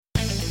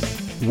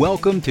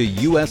Welcome to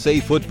USA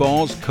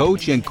Football's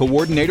Coach and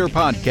Coordinator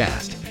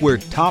Podcast, where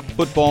top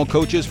football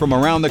coaches from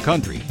around the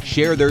country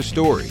share their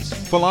stories,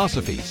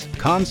 philosophies,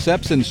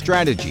 concepts, and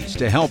strategies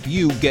to help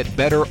you get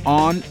better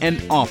on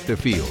and off the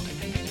field.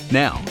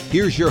 Now,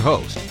 here's your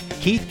host,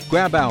 Keith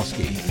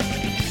Grabowski.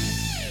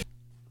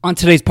 On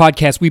today's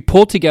podcast, we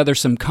pulled together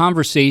some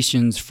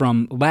conversations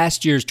from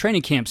last year's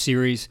training camp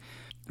series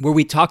where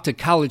we talked to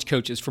college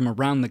coaches from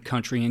around the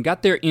country and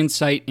got their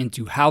insight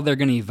into how they're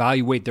going to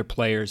evaluate their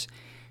players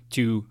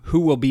to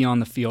who will be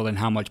on the field and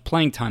how much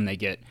playing time they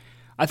get.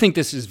 I think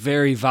this is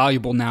very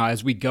valuable now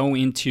as we go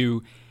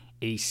into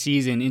a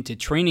season, into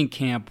training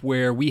camp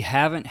where we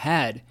haven't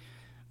had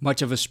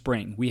much of a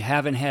spring. We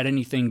haven't had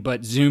anything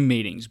but Zoom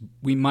meetings.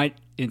 We might,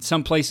 in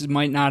some places,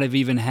 might not have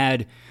even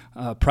had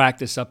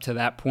practice up to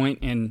that point.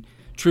 And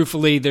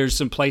truthfully, there's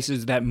some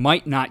places that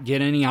might not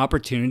get any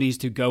opportunities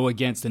to go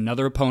against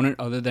another opponent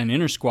other than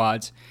inter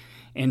squads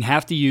and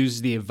have to use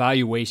the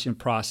evaluation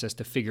process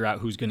to figure out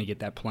who's going to get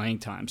that playing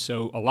time.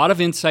 So a lot of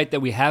insight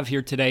that we have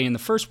here today. And the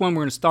first one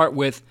we're going to start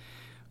with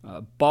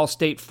Ball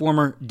State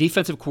former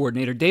defensive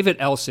coordinator David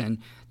Elson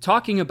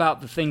talking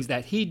about the things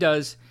that he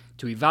does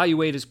to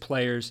evaluate his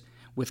players,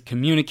 with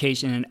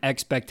communication and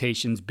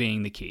expectations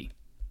being the key.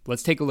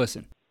 Let's take a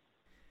listen.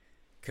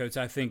 Coach,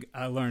 I think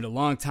I learned a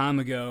long time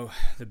ago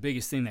the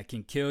biggest thing that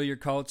can kill your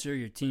culture,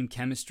 your team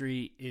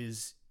chemistry,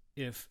 is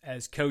if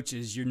as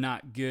coaches you're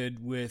not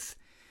good with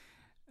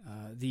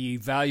the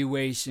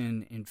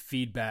evaluation and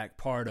feedback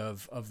part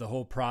of the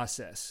whole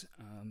process.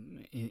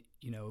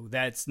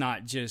 That's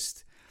not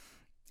just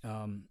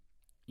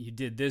you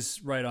did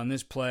this right on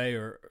this play,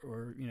 or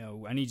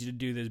I need you to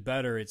do this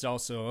better. It's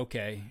also,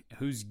 okay,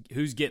 who's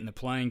getting the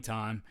playing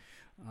time,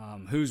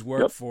 who's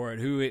worked for it,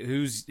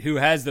 who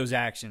has those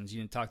actions.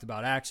 You talked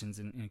about actions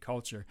and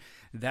culture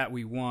that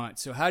we want.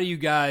 So how do you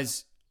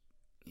guys,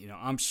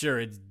 I'm sure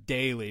it's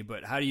daily,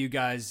 but how do you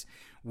guys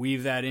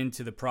weave that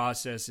into the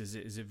process? Is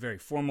it very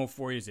formal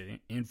for you? Is it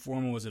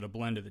informal? Is it a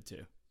blend of the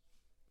two?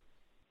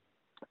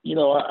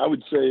 I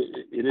would say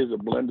it is a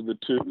blend of the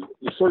two.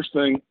 The first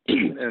thing,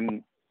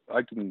 and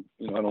I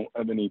don't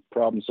have any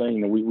problem saying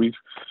that we've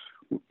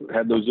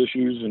had those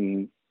issues,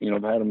 and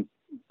I've had them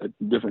at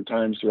different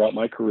times throughout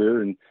my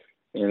career, and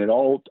it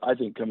all, I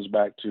think, comes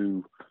back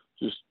to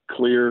just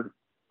clear,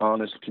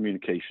 honest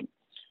communication.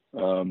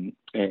 But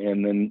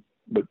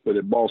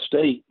at Ball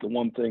State, the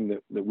one thing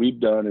that we've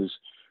done is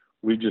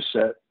we've just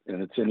set,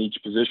 and it's in each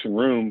position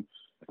room,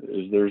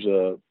 is there's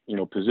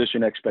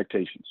position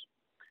expectations.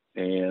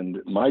 And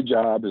my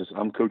job is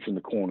I'm coaching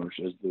the corners.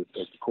 As the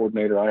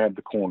coordinator, I have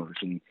the corners,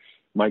 and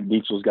Mike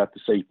Dietzel's got the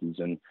safeties.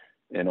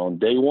 And on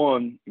day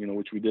one,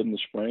 which we did in the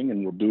spring,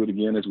 and we'll do it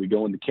again as we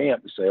go into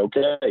camp, to say,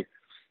 okay,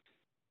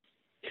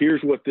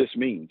 here's what this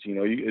means.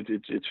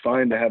 It's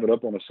fine to have it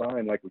up on a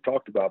sign like we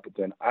talked about, but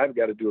then I've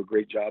got to do a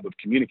great job of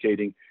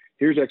communicating.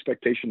 Here's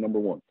expectation number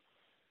one.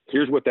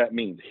 Here's what that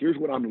means. Here's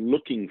what I'm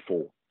looking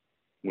for.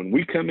 When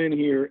we come in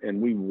here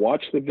and we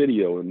watch the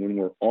video, and when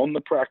we're on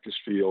the practice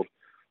field,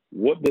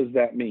 what does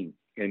that mean?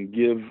 And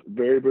give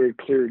very, very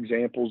clear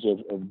examples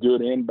of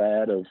good and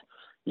bad of,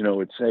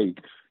 it's, hey,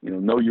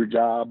 know your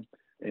job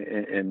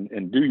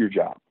and do your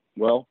job.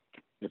 Well,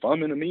 if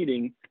I'm in a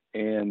meeting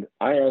and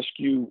I ask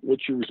you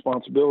what's your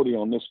responsibility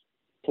on this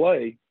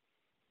play,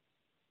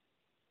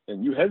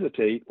 and you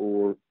hesitate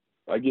or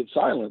I get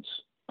silence,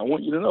 I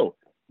want you to know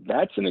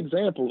that's an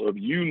example of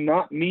you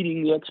not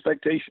meeting the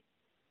expectation,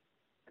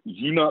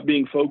 you not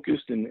being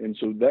focused. And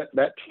so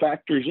that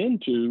factors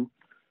into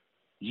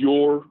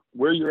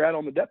where you're at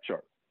on the depth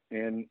chart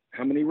and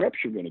how many reps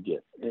you're going to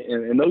get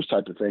and those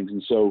type of things.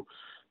 And so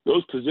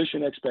those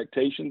position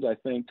expectations, I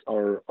think,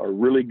 are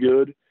really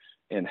good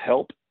and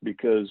help,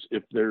 because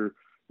if they're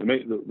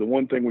the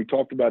one thing we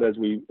talked about as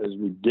we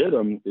did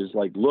them is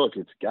like, look,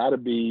 it's got to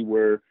be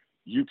where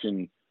you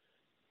can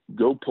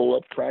go pull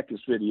up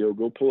practice video,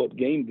 go pull up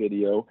game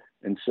video,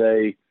 and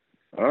say,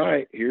 all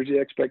right, here's the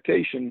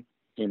expectation,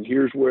 and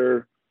here's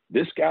where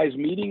this guy's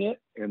meeting it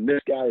and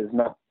this guy is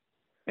not.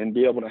 And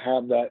be able to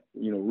have that,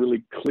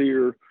 really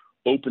clear,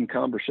 open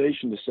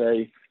conversation to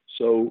say,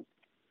 so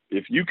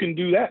if you can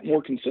do that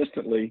more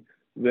consistently,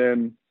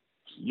 then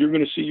you're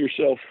going to see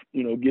yourself,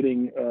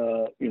 getting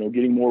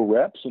more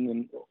reps and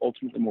then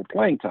ultimately more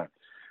playing time.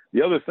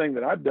 The other thing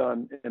that I've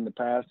done in the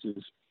past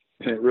is,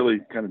 and it really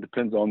kind of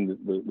depends on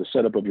the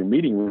setup of your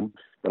meeting room,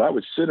 but I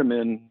would sit them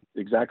in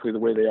exactly the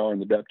way they are in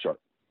the depth chart.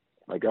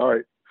 Like, all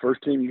right,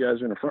 first team, you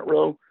guys are in the front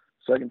row.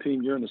 Second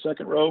team, you're in the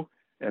second row.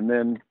 And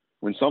then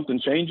when something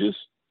changes,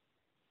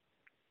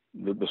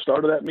 the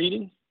start of that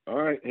meeting,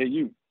 all right, hey,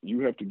 you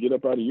have to get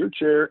up out of your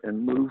chair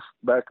and move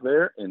back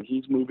there, and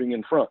he's moving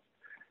in front.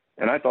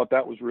 And I thought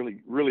that was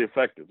really, really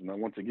effective. Now,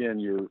 once again,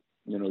 your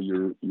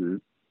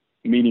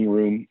meeting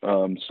room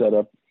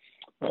setup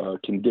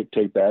can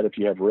dictate that if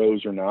you have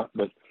rows or not.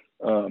 But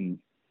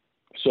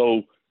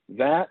so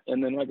that,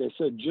 and then, like I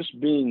said, just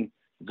being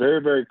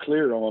very, very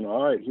clear on,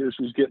 all right, here's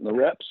who's getting the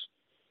reps.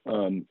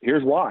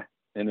 Here's why.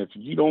 And if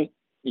you don't,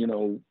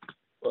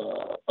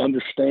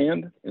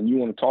 understand and you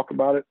want to talk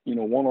about it,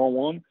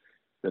 one-on-one,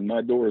 then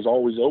my door is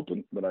always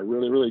open. But I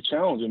really, really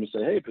challenge them and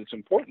say, hey, if it's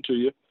important to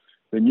you,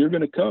 then you're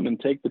going to come and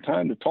take the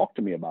time to talk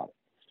to me about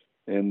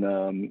it. And,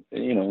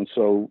 and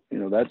so,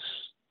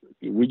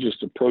 we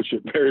just approach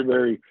it very,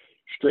 very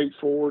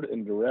straightforward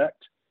and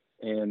direct.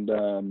 And,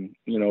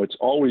 it's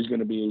always going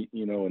to be,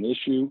 an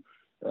issue.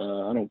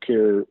 I don't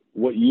care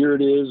what year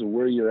it is or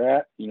where you're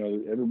at,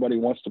 everybody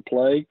wants to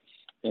play.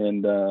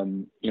 And,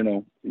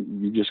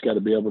 you just got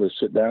to be able to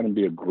sit down and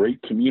be a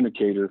great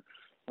communicator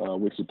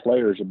with the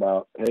players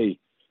about, hey,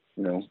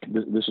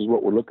 this is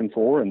what we're looking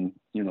for. And,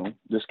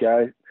 this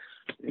guy,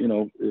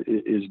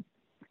 is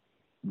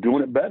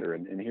doing it better.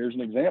 And here's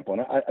an example.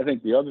 And I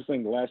think the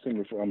last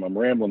thing, I'm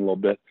rambling a little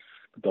bit,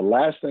 but the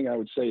last thing I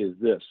would say is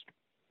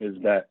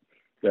that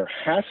there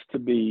has to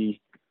be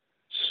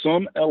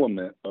some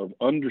element of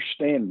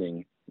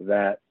understanding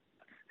that,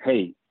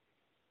 hey,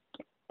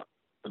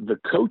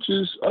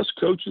 us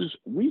coaches,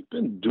 we've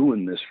been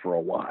doing this for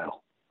a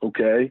while.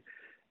 Okay.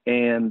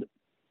 And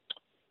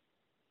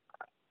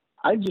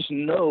I just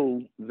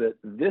know that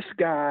this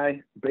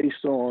guy,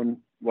 based on,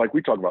 like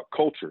we talk about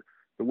culture,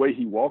 the way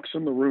he walks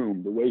in the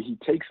room, the way he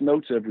takes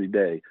notes every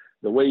day,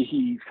 the way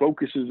he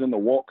focuses in the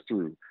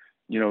walkthrough,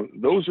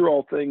 those are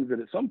all things that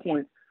at some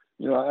point,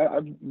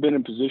 I've been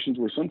in positions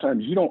where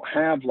sometimes you don't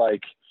have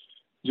like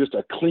just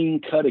a clean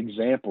cut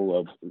example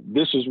of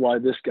this is why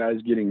this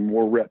guy's getting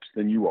more reps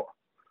than you are,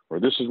 or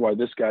this is why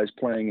this guy's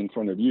playing in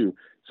front of you.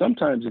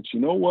 Sometimes it's,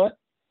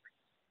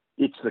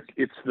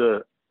 it's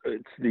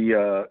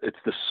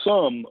the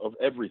sum of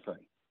everything.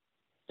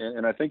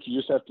 And I think you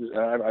just have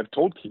to, I've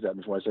told kids that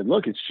before. I said,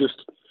 look, it's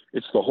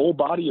the whole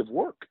body of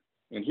work.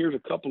 And here's a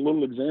couple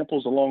little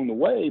examples along the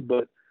way,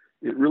 but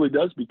it really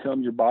does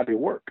become your body of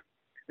work.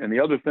 And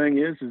the other thing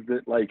is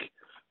that, like,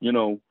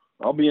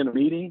 I'll be in a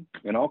meeting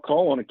and I'll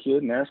call on a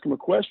kid and ask him a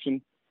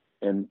question.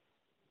 And,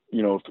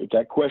 if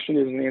that question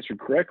isn't answered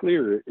correctly,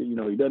 or,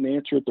 he doesn't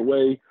answer it the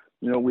way,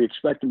 we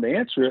expect him to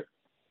answer it,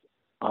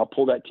 I'll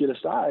pull that kid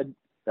aside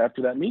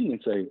after that meeting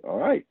and say, all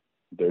right,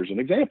 there's an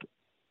example.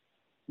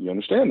 You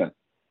understand that?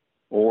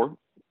 Or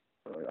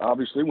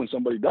obviously when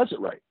somebody does it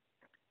right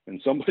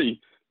and somebody,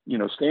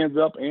 stands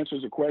up,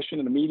 answers a question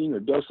in a meeting or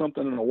does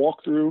something in a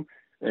walkthrough,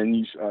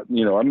 and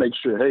I make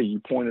sure, hey, you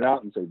point it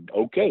out and say,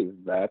 okay,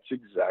 that's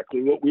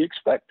exactly what we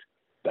expect.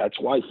 That's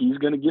why he's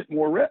going to get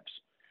more reps.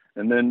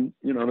 And then,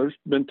 there's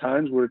been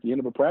times where at the end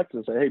of a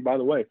practice, I say, hey, by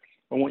the way,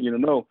 I want you to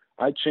know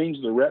I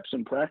changed the reps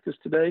in practice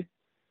today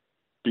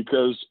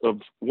because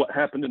of what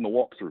happened in the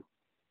walkthrough.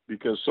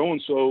 Because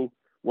so-and-so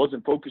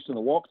wasn't focused in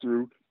the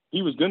walkthrough,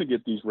 he was going to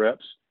get these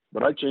reps,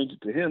 but I changed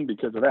it to him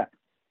because of that.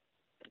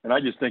 And I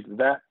just think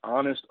that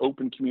honest,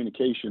 open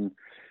communication,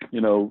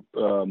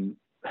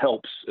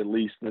 helps, at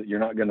least, that you're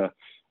not going to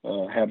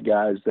have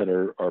guys that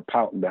are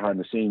pouting behind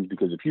the scenes,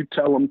 because if you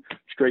tell them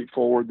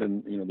straightforward,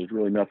 then, there's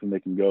really nothing they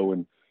can go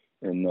and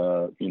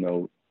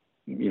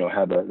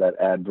have that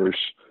adverse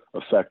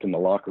effect in the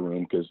locker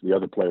room, because the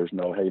other players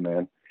know, hey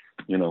man,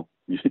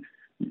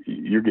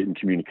 you're getting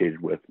communicated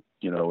with,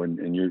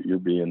 and you're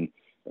being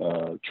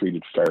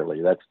treated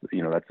fairly. That's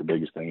the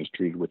biggest thing, is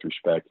treated with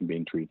respect and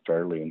being treated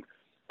fairly. And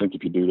I think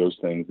if you do those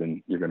things,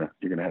 then you're gonna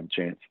have a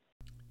chance.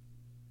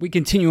 We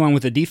continue on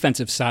with the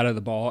defensive side of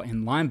the ball,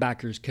 and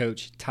linebackers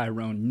coach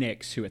Tyrone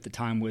Nix, who at the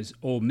time was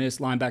Ole Miss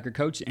linebacker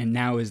coach and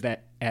now is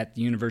at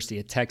the University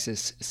of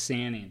Texas,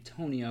 San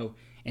Antonio.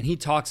 And he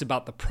talks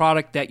about the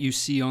product that you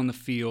see on the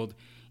field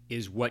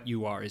is what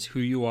you are, is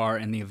who you are,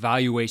 and the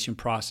evaluation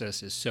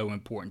process is so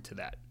important to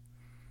that.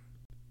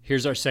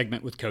 Here's our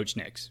segment with Coach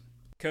Nix.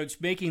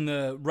 Coach, making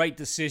the right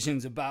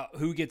decisions about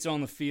who gets on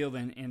the field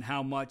and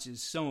how much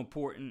is so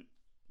important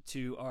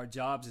to our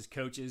jobs as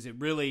coaches. It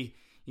really,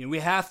 we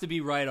have to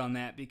be right on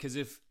that, because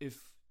if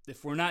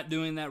we're not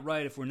doing that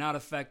right, if we're not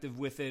effective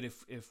with it,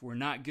 if we're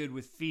not good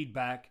with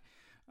feedback,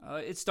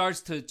 it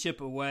starts to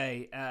chip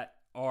away at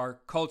our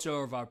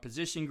culture of our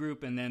position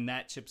group, and then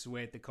that chips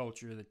away at the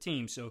culture of the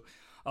team. So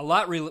a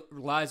lot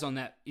relies on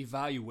that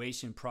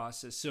evaluation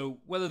process. So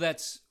whether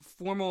that's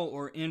formal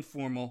or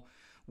informal,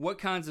 what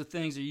kinds of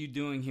things are you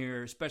doing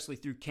here, especially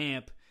through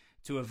camp,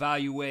 to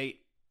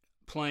evaluate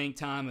playing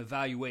time,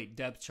 evaluate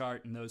depth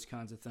chart, and those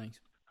kinds of things?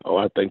 Oh,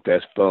 I think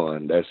that's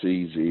fun. That's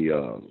easy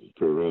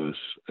for us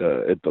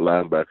at the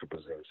linebacker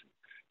position.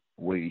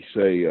 We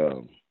say,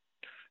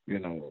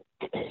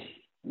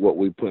 what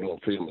we put on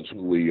film is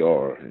who we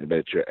are, and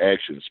that your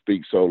actions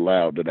speak so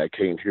loud that I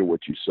can't hear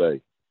what you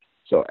say.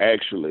 So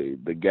actually,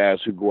 the guys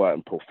who go out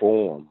and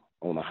perform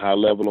on a high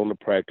level on the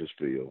practice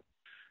field,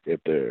 if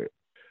they're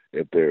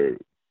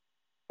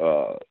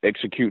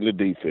executing the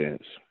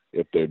defense,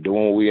 if they're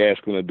doing what we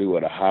ask them to do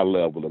at a high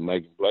level and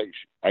making plays,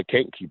 I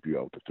can't keep you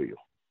off the field.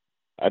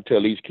 I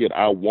tell these kids,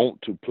 I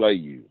want to play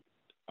you.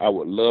 I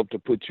would love to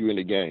put you in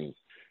the game.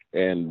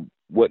 And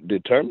what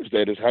determines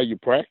that is how you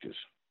practice.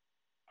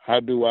 How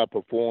do I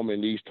perform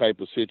in these type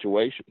of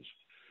situations?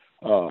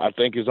 I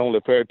think it's only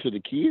fair to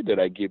the kid that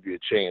I give you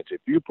a chance.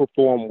 If you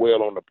perform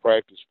well on the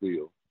practice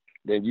field,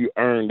 then you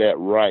earn that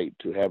right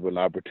to have an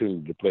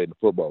opportunity to play the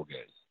football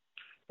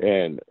game.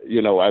 And,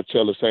 I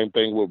tell the same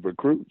thing with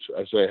recruits.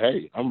 I say,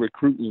 hey, I'm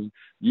recruiting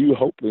you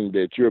hoping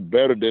that you're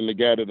better than the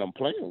guy that I'm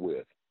playing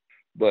with.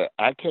 But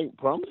I can't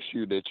promise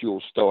you that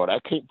you'll start. I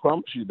can't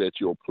promise you that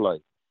you'll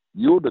play.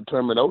 You'll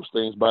determine those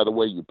things by the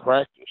way you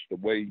practice, the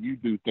way you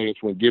do things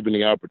when given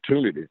the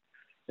opportunity.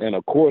 And,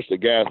 of course, the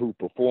guy who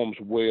performs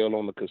well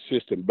on a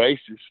consistent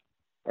basis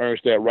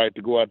earns that right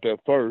to go out there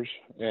first,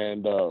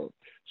 and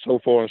so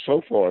far and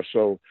so far.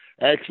 So,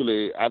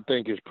 actually, I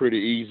think it's pretty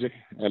easy,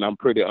 and I'm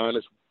pretty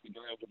honest with the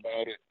guys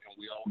about it, and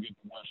we all get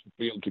to watch the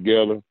film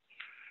together,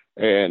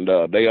 and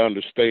they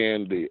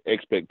understand the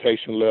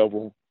expectation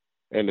level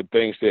and the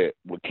things that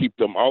will keep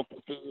them off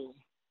the field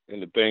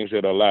and the things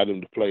that allow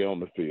them to play on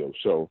the field.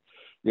 So,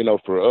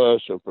 for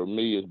us or for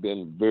me, it's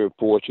been very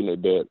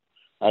fortunate that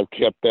I've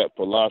kept that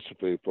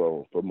philosophy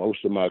for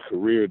most of my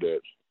career that,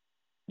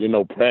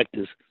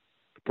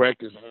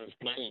 practice earns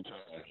playing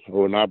time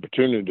or an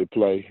opportunity to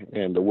play,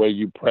 and the way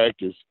you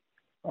practice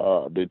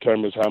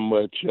determines how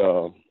much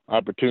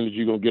opportunity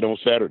you're going to get on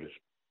Saturdays.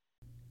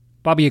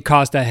 Bobby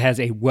Acosta has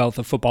a wealth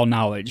of football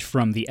knowledge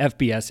from the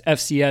FBS,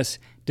 FCS,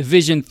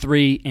 Division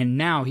III, and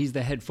now he's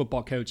the head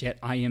football coach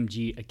at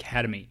IMG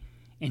Academy.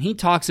 And he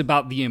talks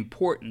about the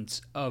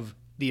importance of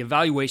the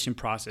evaluation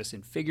process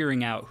and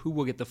figuring out who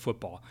will get the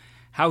football,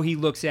 how he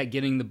looks at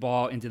getting the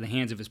ball into the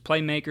hands of his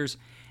playmakers,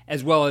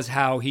 as well as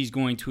how he's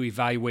going to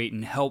evaluate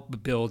and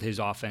help build his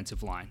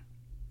offensive line.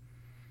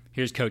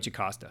 Here's Coach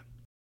Acosta.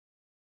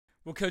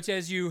 Well, Coach,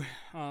 as you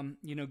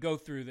go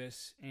through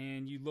this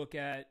and you look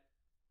at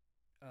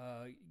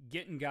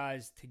getting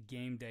guys to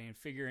game day and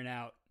figuring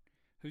out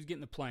who's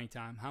getting the playing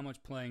time, how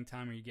much playing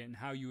time are you getting,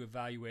 how are you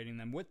evaluating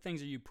them, what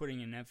things are you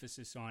putting an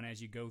emphasis on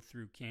as you go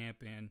through camp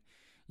and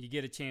you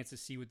get a chance to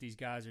see what these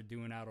guys are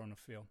doing out on the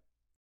field?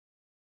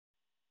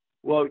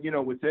 Well,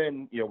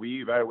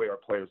 we evaluate our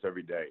players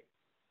every day.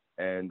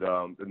 And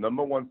the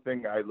number one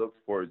thing I look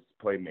for is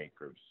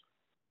playmakers.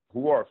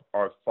 Who are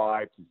our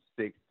 5 to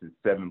 6 to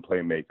 7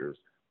 playmakers?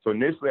 So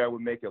initially I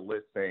would make a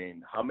list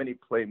saying how many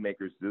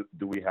playmakers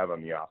do we have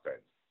on the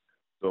offense?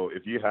 So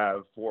if you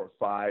have 4 or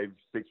 5,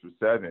 6 or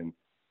 7,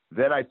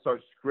 then I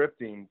start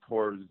scripting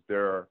towards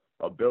their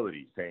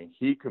ability, saying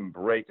he can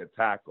break a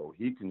tackle,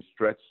 he can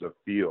stretch the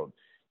field,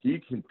 he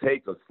can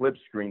take a slip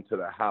screen to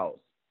the house.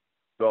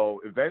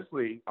 So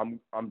eventually I'm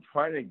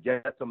trying to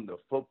get them the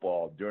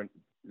football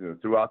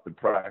throughout the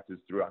practice,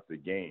 throughout the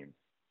game.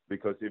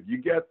 Because if you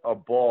get a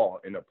ball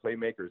in a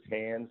playmaker's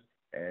hands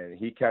and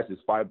he catches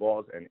 5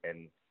 balls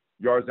and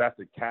yards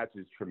after catch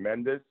is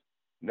tremendous,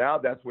 now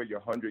that's where your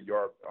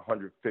 100-yard,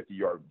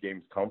 150-yard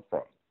games come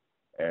from.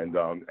 And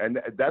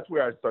that's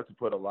where I start to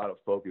put a lot of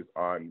focus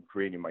on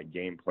creating my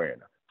game plan.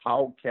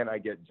 How can I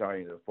get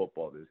Johnny the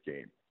football this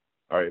game?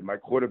 All right, my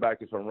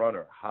quarterback is a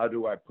runner. How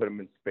do I put him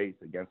in space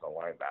against a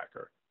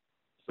linebacker?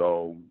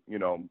 So,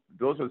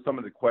 those are some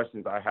of the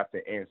questions I have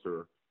to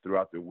answer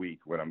throughout the week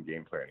when I'm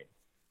game planning.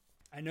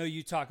 I know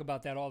you talk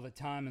about that all the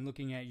time and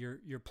looking at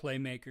your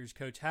playmakers,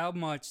 Coach. How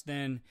much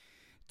then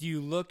do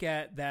you look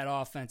at that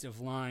offensive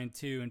line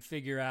too and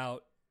figure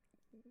out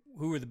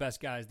who are the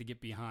best guys to get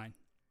behind?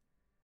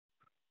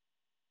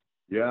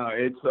 Yeah,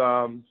 it's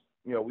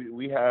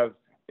we have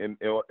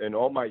in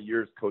all my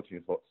years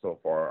coaching so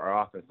far,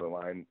 our offensive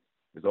line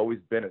has always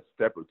been a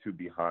step or two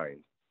behind.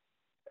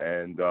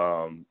 And,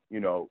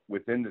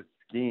 within the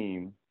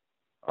scheme,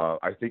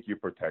 I think you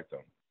protect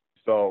them.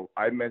 So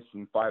I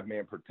mentioned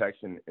 5-man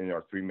protection in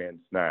our 3-man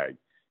snag.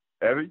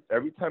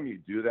 Every time you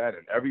do that,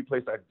 and every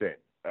place I've been,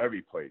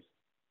 every place,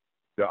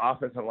 the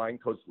offensive line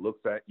coach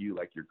looks at you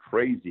like you're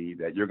crazy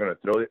that you're going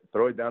to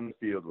throw it down the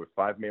field with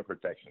 5-man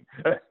protection.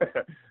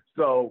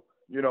 So,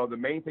 the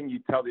main thing you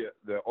tell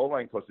the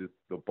O-line coach is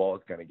the ball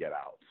is going to get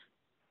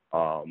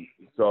out.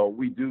 So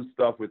we do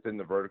stuff within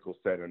the vertical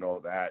set and all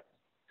that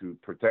to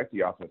protect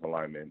the offensive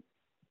lineman.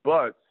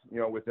 But,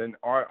 within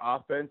our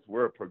offense,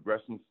 we're a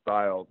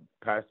progression-style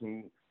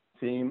passing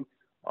team.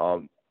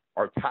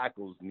 Our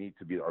tackles need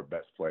to be our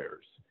best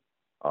players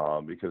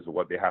because of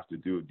what they have to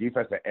do.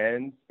 Defensive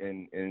ends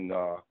in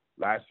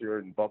last year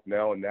in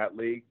Bucknell in that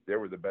league, they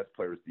were the best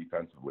players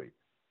defensively.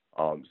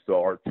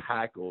 So our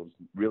tackles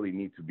really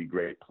need to be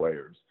great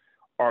players.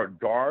 Our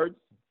guards,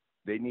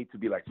 they need to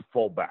be like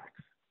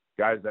fullbacks,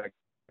 guys that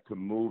can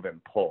move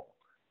and pull.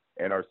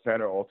 And our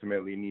center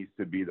ultimately needs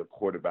to be the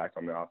quarterback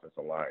on the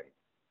offensive line.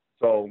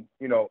 So,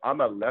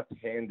 I'm a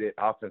left-handed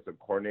offensive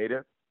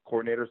coordinator,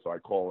 so I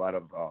call a lot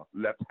of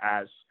left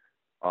hash.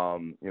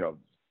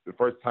 The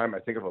first time I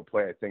think of a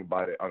play, I think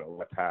about it on a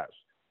left hash.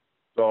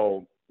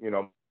 So,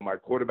 my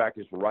quarterback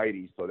is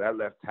righty, so that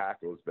left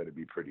tackle is better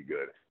be pretty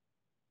good.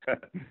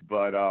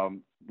 But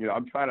I'm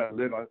trying to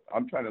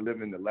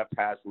live in the left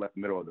hash, left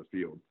middle of the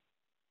field,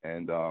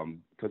 and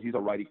because he's a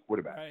righty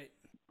quarterback. Right.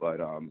 But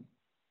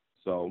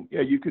so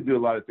yeah, you could do a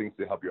lot of things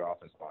to help your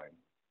offense line.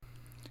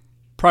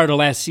 Prior to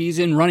last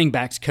season, running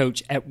backs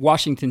coach at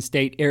Washington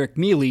State, Eric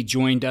Mealy,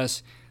 joined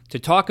us to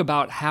talk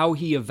about how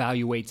he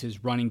evaluates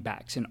his running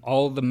backs and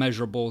all the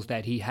measurables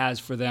that he has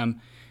for them,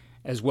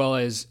 as well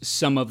as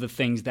some of the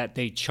things that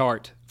they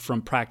chart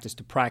from practice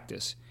to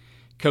practice.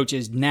 Coach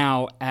is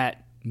now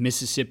at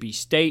Mississippi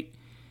State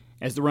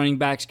as the running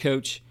backs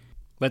coach.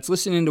 Let's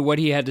listen into what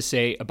he had to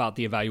say about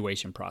the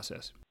evaluation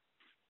process.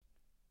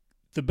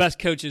 The best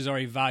coaches are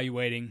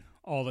evaluating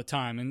all the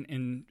time,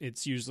 and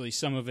it's usually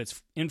some of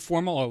it's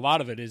informal, a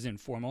lot of it is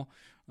informal,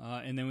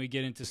 and then we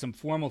get into some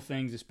formal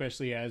things,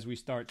 especially as we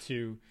start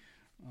to,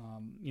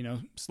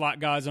 slot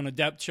guys on a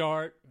depth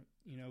chart,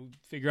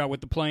 figure out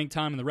what the playing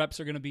time and the reps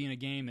are going to be in a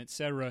game,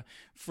 etc.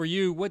 For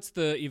you, what's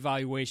the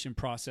evaluation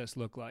process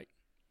look like?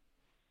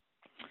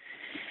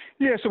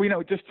 Yeah, so we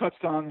just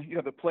touched on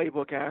the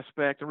playbook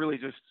aspect, and really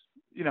just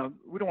we don't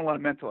want a lot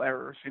of mental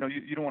errors. You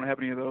don't want to have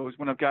any of those.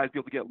 We want guys be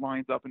able to get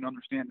lined up and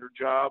understand their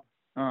job.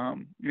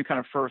 You kind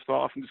of first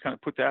off and just kind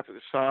of put that to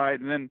the side,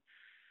 and then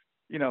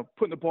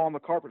putting the ball on the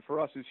carpet for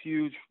us is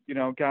huge.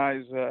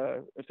 Guys,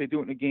 if they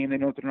do it in a game, they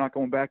know that they're not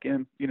going back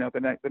in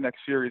the next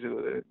series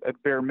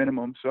at bare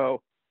minimum.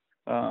 So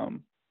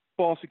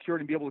ball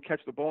security and be able to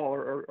catch the ball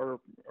are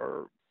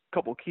a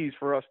couple of keys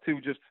for us too.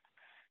 Just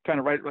kind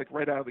of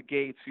right out of the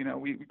gates.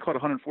 We caught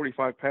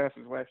 145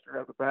 passes last year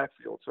out of the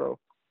backfield, so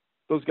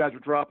those guys are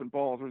dropping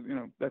balls.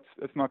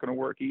 That's not going to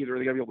work either.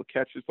 They got to be able to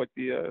catch just like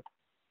the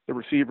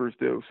receivers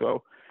do.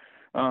 So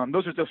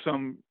those are just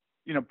some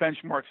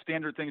benchmark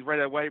standard things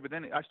right away. But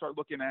then I start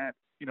looking at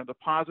the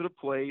positive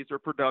plays, their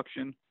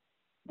production,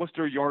 what's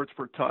their yards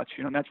per touch.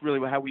 And that's really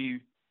how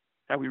we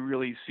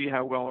really see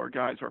how well our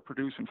guys are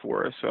producing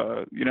for us.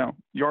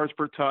 Yards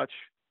per touch,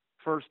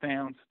 first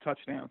downs,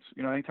 touchdowns.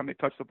 Anytime they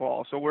touch the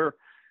ball. So we're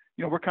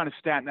kind of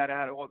statting that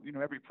out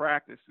every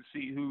practice to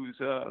see who's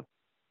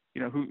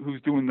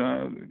doing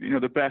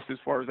the best as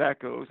far as that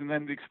goes. And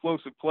then the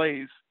explosive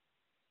plays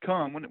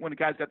come when the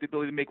guy's got the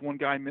ability to make one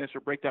guy miss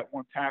or break that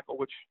one tackle,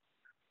 which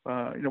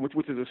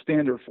is a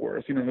standard for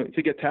us.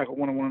 To get tackled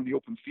one-on-one in the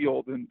open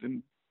field,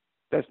 and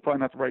that's probably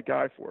not the right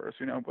guy for us.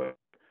 But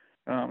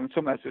and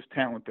some of that's just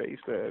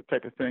talent-based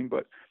type of thing.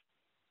 But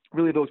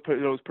really, those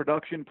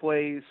production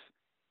plays,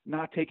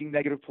 not taking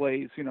negative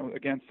plays.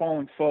 Again,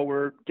 falling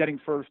forward, getting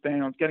first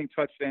downs, getting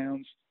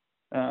touchdowns,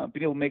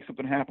 being able to make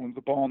something happen with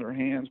the ball in their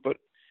hands. But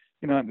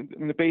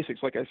in the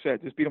basics, like I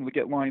said, just being able to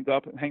get lined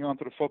up and hang on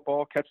to the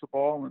football, catch the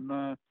ball,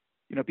 and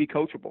be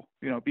coachable.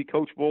 Be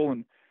coachable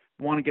and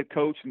want to get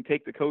coached and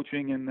take the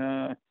coaching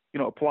and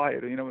apply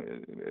it.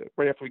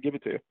 Right after we give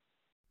it to you.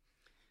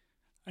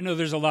 I know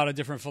there's a lot of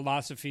different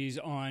philosophies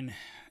on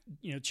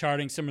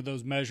charting some of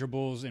those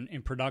measurables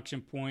and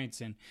production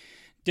points and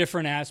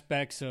different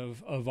aspects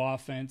of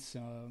offense.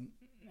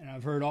 And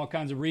I've heard all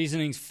kinds of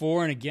reasonings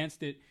for and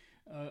against it.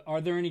 Are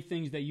there any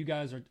things that you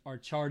guys are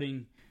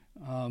charting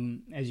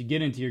as you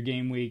get into your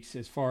game weeks,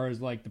 as far as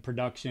like the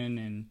production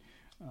and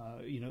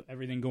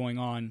everything going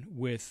on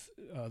with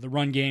the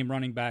run game,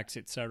 running backs,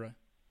 et cetera?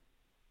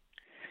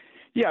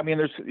 Yeah, I mean,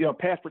 there's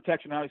pass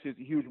protection obviously is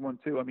a huge one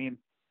too. I mean,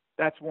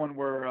 that's one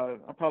where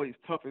I'm probably as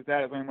tough as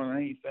that as I'm on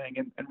anything,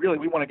 and really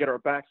we want to get our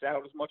backs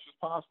out as much as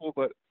possible.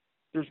 But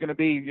there's going to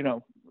be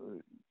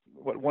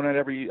one at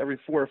every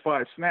 4 or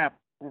 5 snaps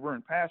where we're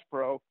in pass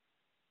pro.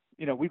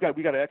 We got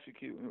to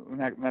execute when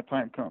that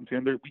time comes.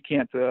 We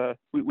can't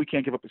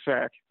give up a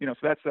sack.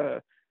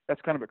 So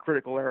that's kind of a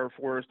critical error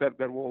for us that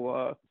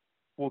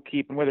we'll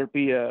keep. And whether it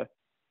be a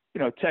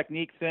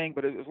technique thing,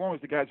 but as long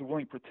as the guy's a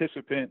willing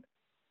participant,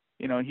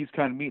 he's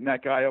kind of meeting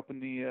that guy up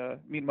in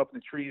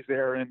the trees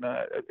there and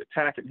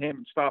attacking him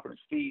and stopping his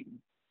feet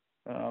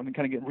and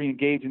kind of getting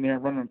re-engaged in there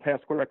and running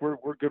past quarterback.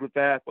 We're good with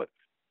that, but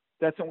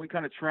that's something we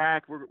kind of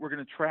track. We're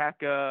going to track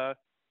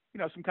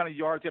some kind of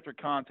yards after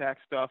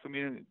contact stuff. I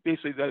mean,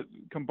 basically that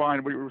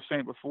combined what we were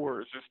saying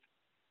before is just,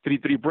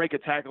 did he break a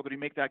tackle? Did he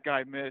make that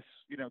guy miss?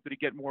 Did he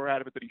get more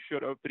out of it than he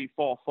should have? Did he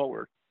fall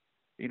forward?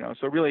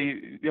 So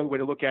really the other way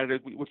to look at it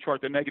is we'll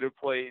chart the negative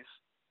plays.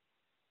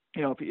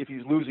 If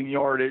he's losing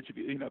yardage,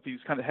 if he's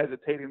kind of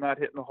hesitating, not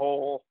hitting the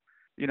hole,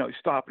 he's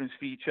stopping his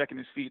feet, checking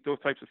his feet, those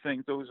types of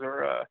things. Those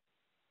are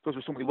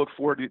something we look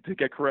for to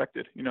get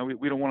corrected. We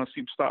don't want to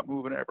see him stop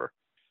moving ever.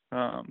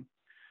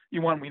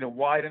 You want him,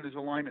 widen his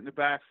alignment in the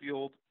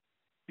backfield,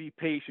 be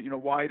patient.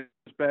 Wide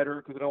is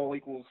better because all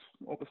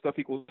the stuff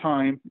equals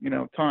time.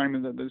 Time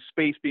and the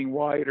space being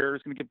wider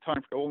is going to give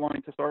time for the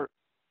O-line to start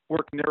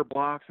working their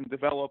blocks and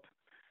develop.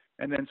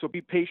 And then so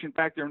be patient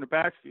back there in the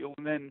backfield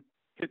and then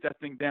hit that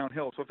thing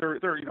downhill. So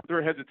if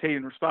they're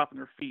hesitating or stopping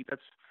their feet,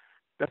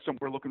 that's something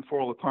we're looking for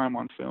all the time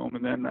on film.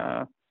 And then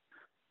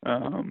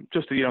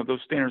just those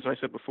standards I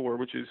said before,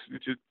 which is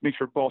make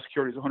sure ball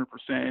security is 100%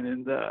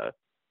 and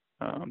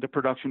the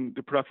production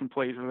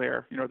plays are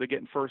there. They're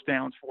getting first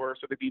downs for us,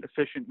 so they're being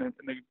efficient in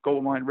the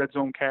goal line, red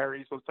zone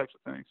carries, those types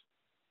of things.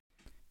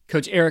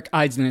 Coach Eric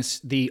Eidsness,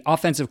 the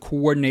offensive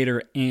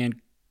coordinator and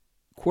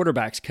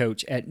quarterbacks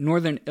coach at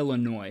Northern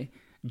Illinois,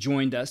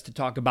 joined us to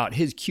talk about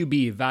his QB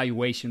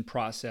evaluation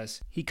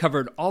process. He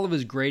covered all of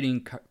his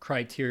grading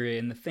criteria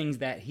and the things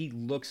that he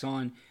looks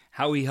on,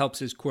 how he helps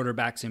his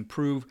quarterbacks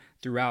improve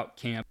throughout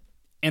camp,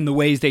 and the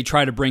ways they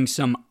try to bring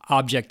some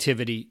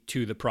objectivity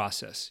to the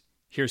process.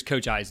 Here's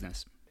Coach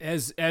Eidsness.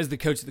 As the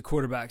coach of the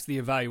quarterbacks, the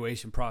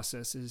evaluation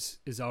process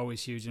is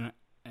always huge. And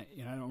I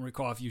don't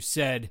recall if you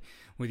said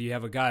whether you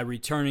have a guy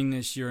returning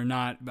this year or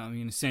not. I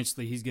mean,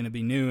 essentially he's going to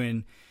be new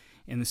in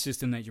the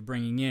system that you're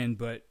bringing in.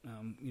 But,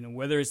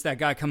 whether it's that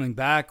guy coming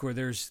back or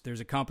there's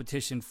a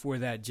competition for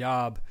that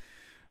job,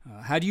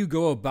 how do you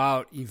go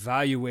about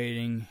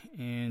evaluating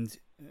and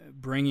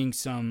bringing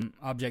some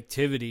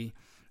objectivity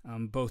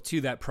both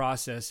to that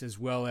process as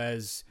well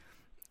as,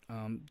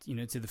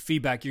 to the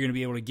feedback you're going to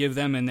be able to give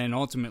them, and then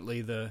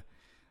ultimately the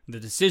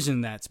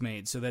decision that's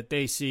made, so that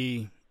they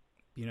see,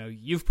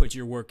 you've put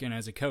your work in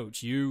as a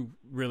coach. You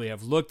really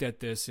have looked at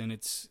this, and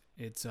it's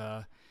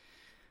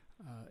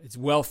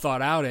well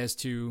thought out as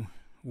to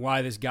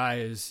why this guy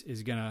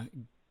is going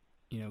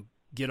to,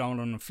 get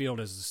on the field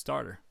as a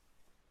starter.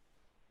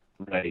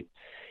 Right.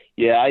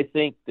 Yeah, I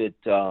think that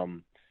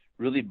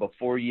really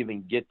before you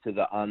even get to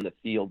the on the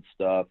field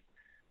stuff,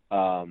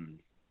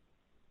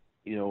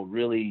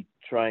 really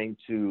trying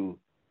to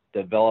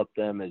develop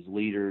them as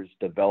leaders,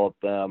 develop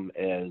them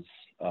as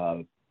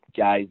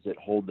guys that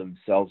hold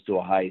themselves to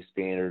a high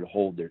standard,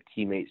 hold their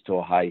teammates to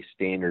a high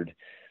standard,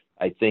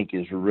 I think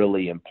is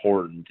really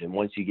important. And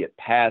once you get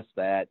past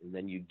that, and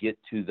then you get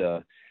to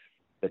the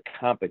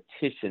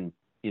competition,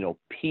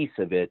 piece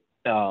of it,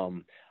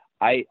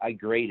 I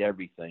grade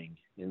everything.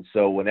 And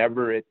so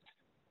whenever it's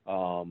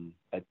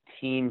a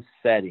team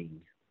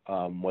setting,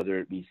 whether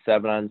it be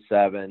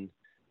 7-on-7,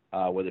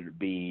 whether it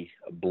be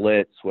a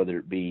blitz, whether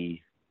it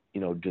be,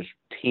 just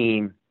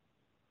team,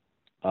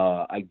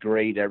 I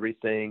grade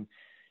everything.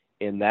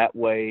 In that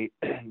way,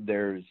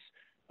 there's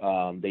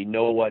they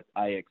know what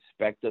I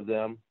expect of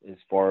them as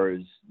far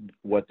as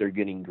what they're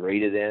getting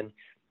graded in.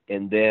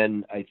 And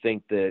then I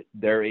think that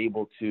they're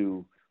able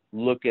to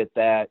look at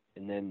that,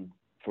 and then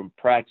from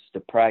practice to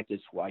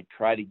practice, I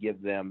try to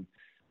give them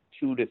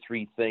 2 to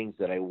 3 things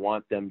that I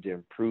want them to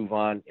improve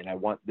on, and I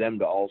want them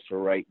to also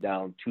write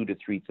down 2 to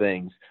 3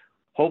 things.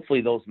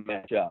 Hopefully those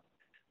match up.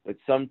 But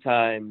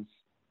sometimes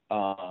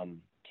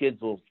kids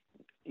will,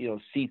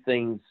 see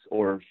things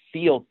or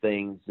feel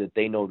things that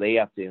they know they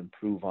have to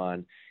improve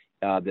on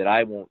that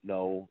I won't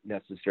know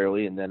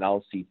necessarily, and then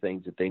I'll see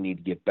things that they need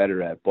to get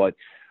better at. But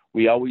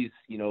we always,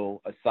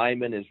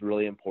 assignment is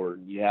really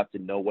important. You have to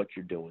know what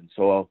you're doing.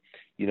 So,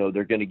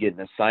 they're going to get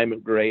an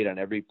assignment grade on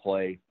every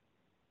play.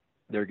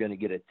 They're going to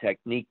get a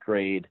technique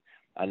grade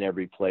on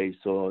every play.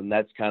 So, and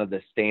that's kind of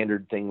the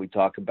standard thing we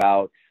talk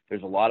about.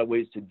 There's a lot of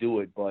ways to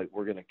do it, but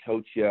we're going to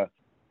coach you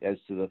as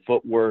to the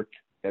footwork,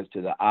 as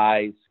to the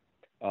eyes,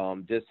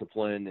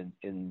 discipline,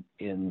 and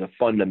the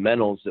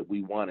fundamentals that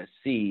we want to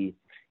see.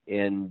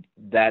 And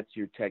that's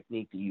your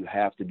technique that you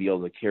have to be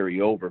able to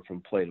carry over from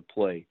play to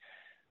play.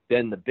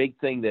 Then the big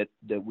thing that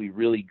we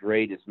really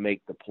grade is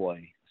make the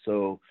play.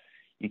 So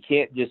you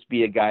can't just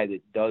be a guy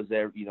that does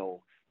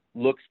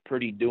looks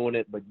pretty doing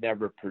it, but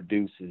never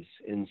produces.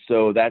 And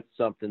so that's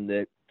something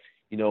that,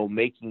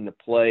 making the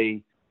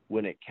play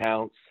when it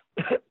counts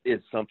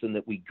is something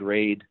that we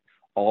grade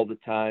all the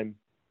time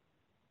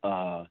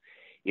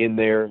in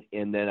there.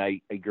 And then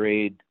I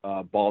grade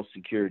ball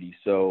security.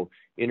 So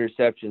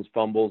interceptions,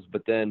 fumbles,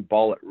 but then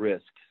ball at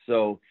risk.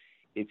 So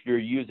if you're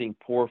using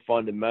poor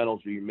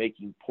fundamentals or you're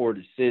making poor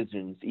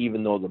decisions,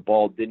 even though the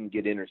ball didn't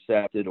get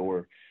intercepted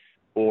or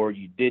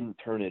you didn't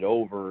turn it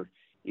over,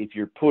 if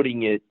you're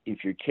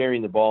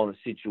carrying the ball in a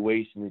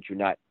situation that you're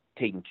not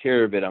taking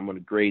care of it, I'm going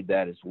to grade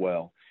that as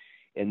well.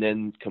 And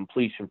then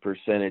completion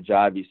percentage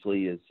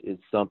obviously is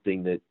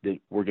something that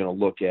we're going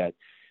to look at.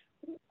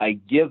 I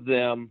give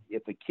them,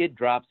 if a kid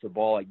drops the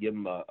ball, I give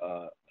them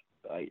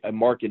I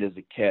mark it as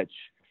a catch.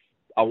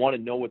 I want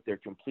to know what their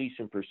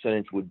completion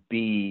percentage would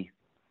be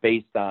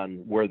based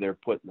on where they're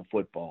putting the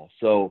football.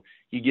 So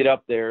you get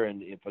up there,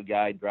 and if a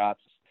guy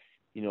drops,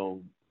 you're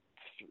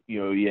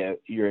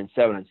in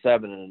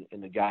 7-on-7,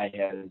 and the guy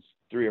has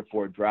 3 or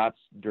 4 drops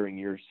during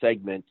your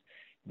segment,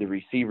 the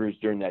receivers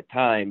during that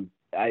time,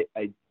 I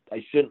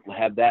shouldn't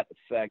have that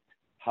affect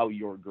how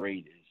your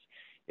grade is.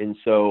 And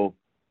so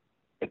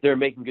if they're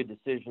making good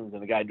decisions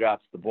and the guy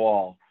drops the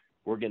ball,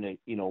 we're going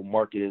to,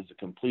 mark it as a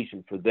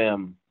completion for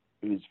them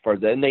as far as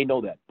that, and they know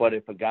that. But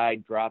if a guy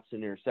drops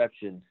an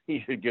interception,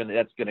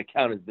 that's going to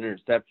count as an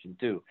interception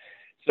too.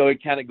 So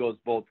it kind of goes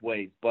both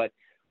ways. But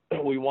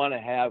we want to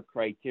have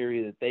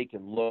criteria that they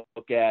can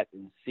look at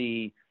and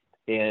see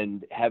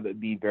and have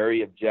it be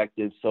very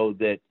objective, so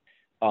that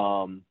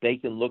they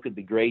can look at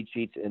the grade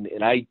sheets.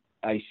 And I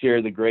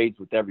share the grades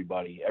with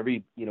everybody,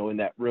 in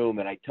that room.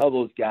 And I tell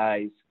those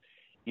guys,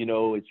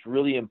 it's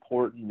really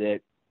important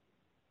that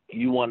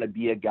you want to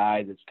be a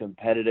guy that's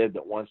competitive,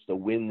 that wants to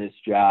win this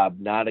job,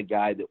 not a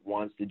guy that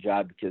wants the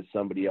job because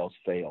somebody else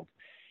failed.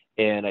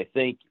 And I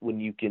think when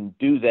you can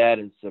do that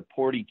and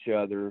support each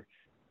other,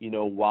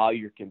 while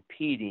you're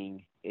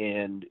competing,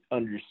 and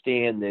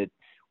understand that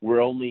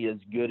we're only as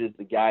good as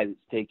the guy that's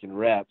taking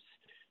reps,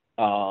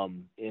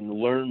 and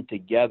learn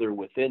together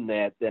within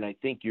that, then I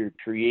think you're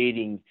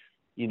creating,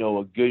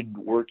 a good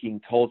working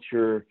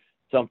culture,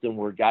 something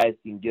where guys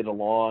can get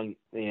along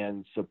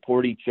and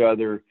support each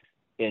other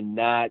and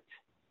not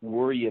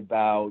worry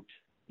about,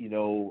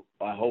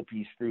 I hope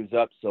he screws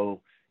up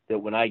so that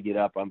when I get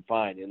up, I'm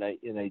fine. And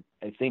I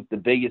think the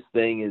biggest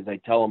thing is I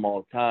tell them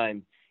all the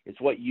time, it's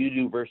what you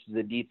do versus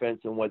the defense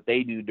and what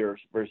they do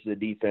versus the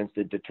defense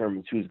that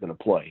determines who's going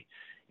to play.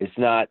 It's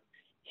not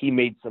he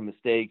made some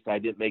mistakes, I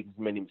didn't make as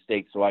many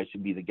mistakes, so I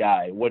should be the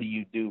guy. What do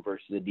you do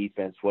versus the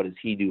defense? What does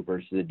he do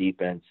versus the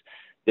defense?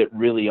 That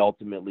really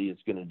ultimately is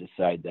going to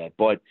decide that.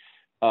 But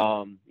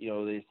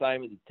the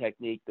assignment, the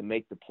technique, to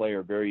make the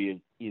player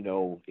very,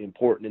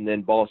 important. And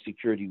then ball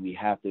security, we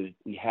have to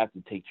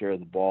take care of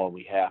the ball.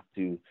 We have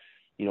to,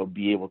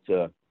 be able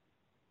to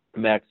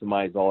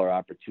maximize all our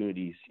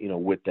opportunities,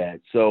 with that.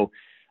 So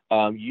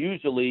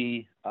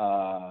usually,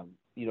 I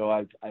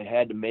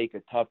had to make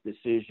a tough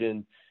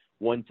decision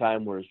one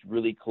time where it's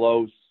really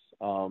close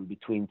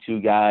between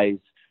two guys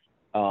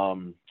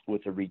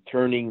with a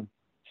returning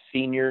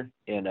senior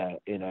and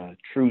a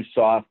true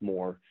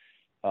sophomore.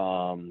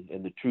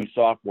 And the true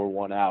sophomore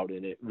won out,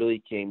 and it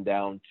really came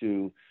down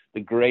to the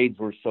grades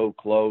were so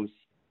close.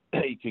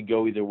 It could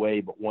go either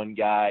way, but one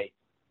guy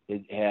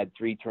had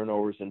 3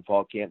 turnovers in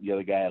fall camp, the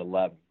other guy had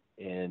 11.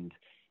 And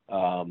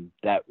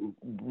that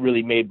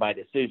really made my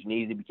decision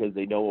easy because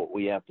they know what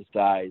we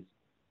emphasize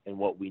and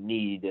what we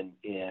need. And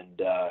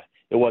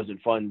it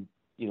wasn't fun,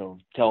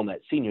 telling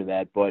that senior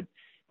that, but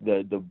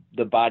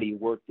the body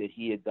of work that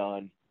he had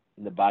done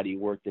and the body of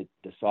work that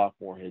the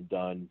sophomore had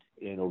done,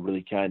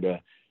 really kind of,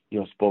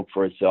 spoke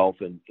for itself,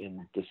 and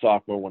the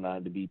sophomore went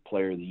on to be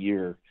player of the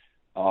year,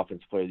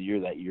 offensive player of the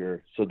year that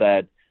year. So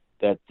that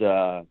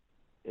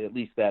at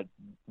least that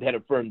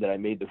affirmed that I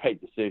made the right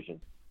decision.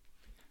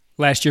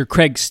 Last year,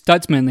 Craig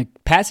Stutzman, the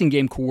passing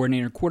game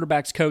coordinator,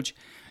 quarterbacks coach,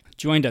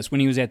 joined us when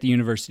he was at the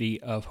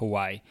University of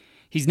Hawaii.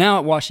 He's now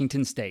at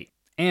Washington State.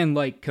 And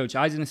like Coach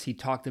Eisenus, he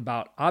talked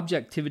about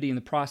objectivity in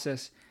the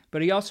process,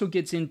 but he also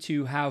gets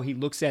into how he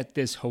looks at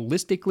this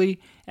holistically,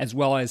 as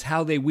well as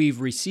how they weave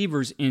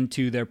receivers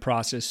into their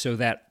process so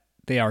that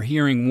they are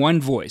hearing one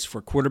voice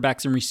for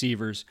quarterbacks and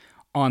receivers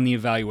on the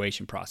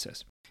evaluation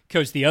process.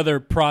 Coach, the other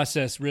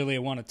process really I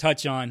want to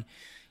touch on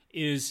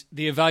is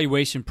the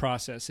evaluation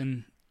process.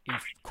 And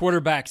if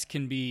quarterbacks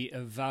can be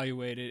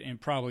evaluated, and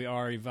probably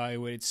are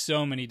evaluated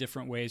so many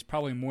different ways,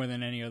 probably more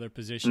than any other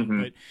position.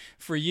 Mm-hmm. But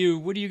for you,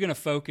 what are you going to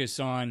focus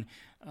on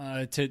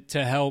to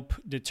help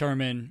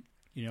determine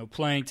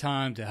playing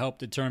time, to help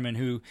determine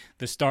who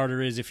the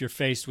starter is if you're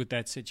faced with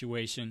that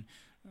situation?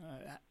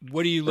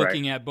 What are you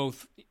looking at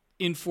both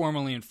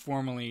informally and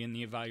formally in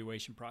the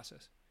evaluation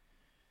process?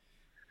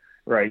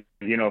 Right.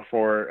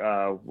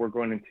 We're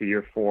going into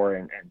year 4,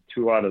 and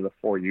 2 out of the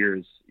 4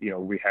 years,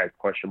 we had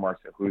question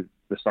marks of who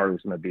the starter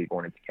was going to be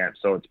going into camp.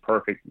 So it's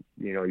perfect.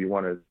 You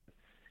want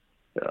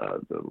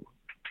to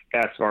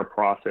ask our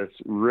process.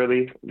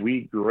 Really,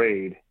 we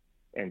grade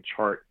and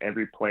chart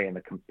every play in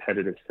a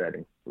competitive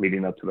setting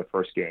leading up to the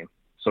first game.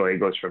 So it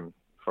goes from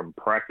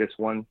practice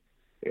 1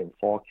 in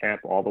fall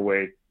camp all the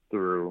way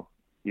through,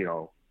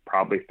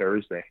 probably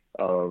Thursday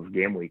of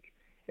game week.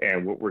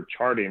 And what we're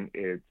charting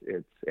is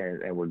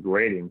and we're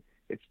grading,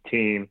 it's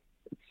team,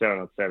 it's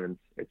 7-on-7s,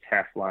 it's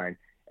half line,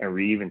 and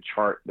we even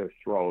chart their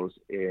throws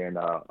in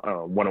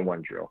a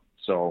one-on-one drill.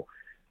 So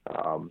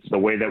the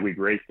way that we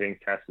grade things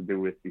has to do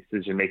with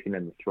decision making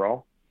in the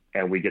throw,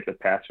 and we get the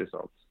pass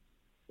results.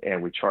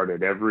 And we chart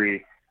it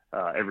every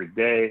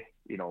day.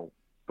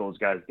 Those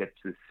guys get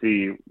to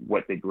see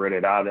what they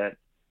graded out at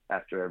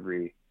after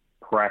every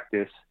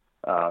practice.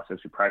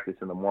 Since we practice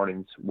in the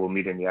mornings, we'll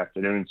meet in the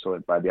afternoon. So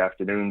by the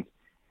afternoons,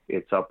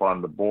 it's up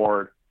on the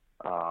board.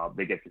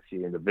 They get to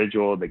see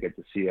individual. They get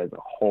to see as a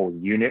whole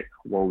unit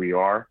where we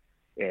are.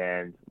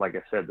 And like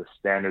I said, the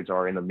standards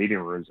are in the meeting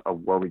rooms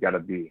of where we got to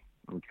be.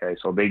 Okay,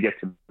 so they get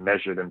to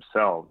measure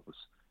themselves,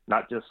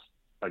 not just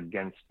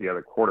against the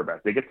other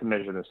quarterbacks. They get to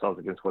measure themselves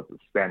against what the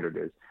standard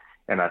is.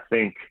 And I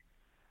think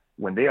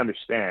when they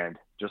understand,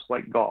 just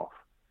like golf,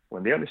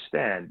 when they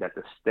understand that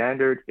the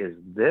standard is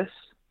this,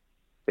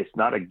 it's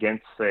not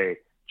against, say,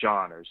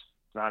 John, or it's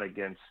not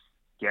against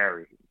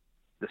Gary.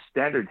 The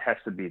standard has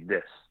to be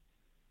this,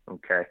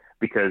 okay?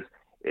 Because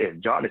if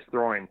John is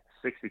throwing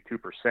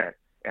 62%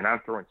 and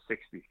I'm throwing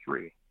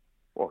 63%,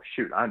 well,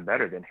 shoot, I'm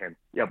better than him.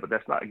 Yeah, but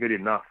that's not good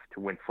enough to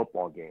win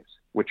football games,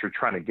 which we're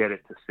trying to get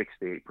it to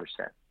 68%.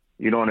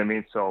 You know what I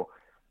mean? So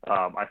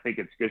I think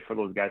it's good for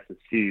those guys to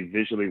see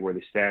visually where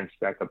they stand,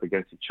 stack up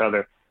against each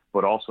other,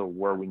 but also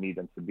where we need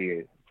them to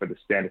be for the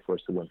standard for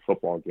us to win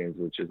football games,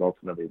 which is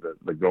ultimately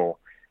the goal.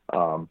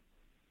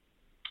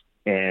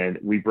 And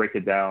we break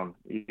it down,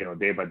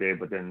 day by day,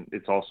 but then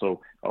it's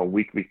also a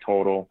weekly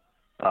total.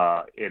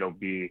 It'll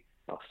be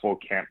a full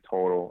camp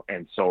total.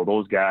 And so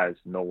those guys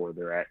know where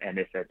they're at. And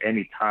if at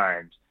any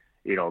times,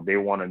 they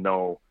want to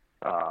know,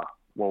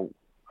 well,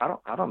 I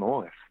don't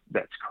know if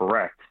that's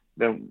correct,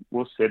 then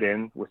we'll sit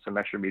in with some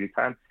extra media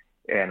time.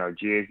 And our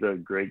GAs do a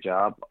great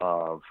job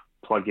of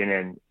plugging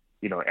in,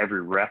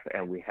 every rep,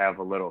 and we have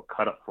a little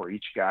cut up for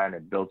each guy, and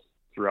it builds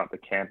throughout the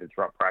camp and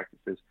throughout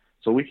practices.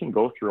 So we can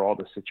go through all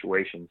the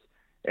situations.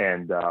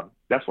 And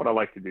that's what I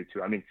like to do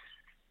too. I mean,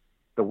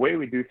 the way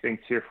we do things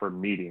here for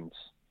meetings,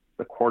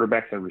 the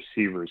quarterbacks and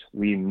receivers,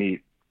 we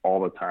meet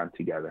all the time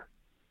together.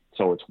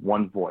 So it's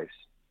one voice.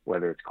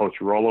 whether it's Coach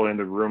Rollo in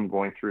the room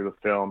going through the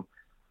film,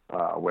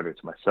 whether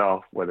it's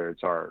myself, whether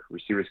it's our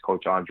receivers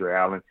coach, Andre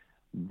Allen,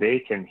 they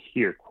can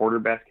hear,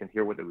 quarterbacks can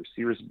hear what the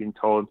receivers are being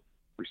told,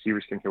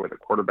 receivers can hear what the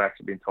quarterbacks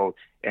are being told,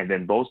 and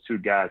then those two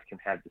guys can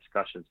have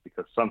discussions,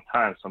 because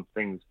sometimes some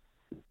things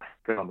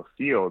go on the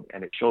field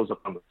and it shows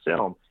up on the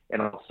film,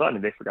 and all of a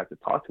sudden they forgot to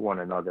talk to one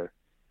another,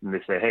 and they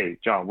say, hey,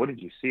 John, what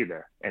did you see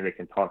there? And they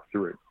can talk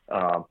through it.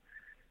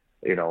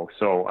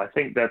 So I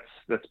think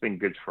that's been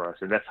good for us,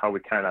 and that's how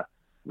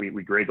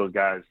we grade those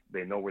guys.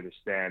 They know where they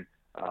stand.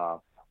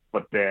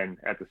 But then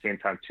at the same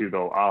time too,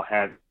 though, I'll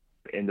have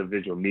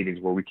individual meetings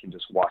where we can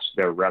just watch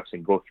their reps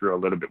and go through a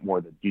little bit more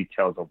of the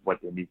details of what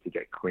they need to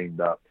get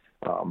cleaned up.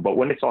 But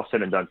when it's all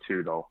said and done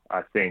too, though,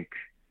 I think,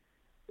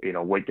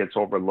 what gets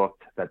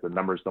overlooked that the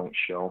numbers don't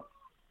show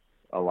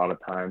a lot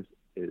of times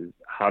is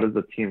how does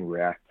the team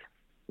react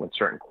when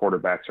certain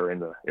quarterbacks are in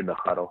the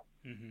huddle,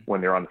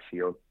 when they're on the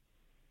field.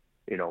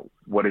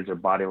 What is their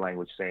body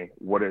language saying?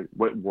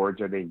 What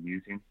words are they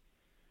using?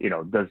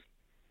 Does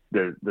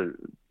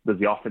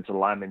the offensive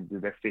lineman, do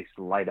their face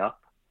light up,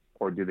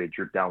 or do they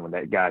drip down when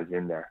that guy's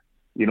in there?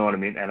 You know what I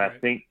mean? And right. I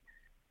think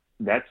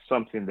that's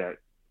something that,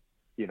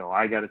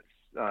 I got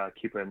to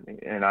keep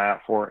an eye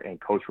out for, and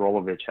Coach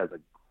Rolovich has a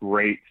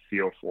great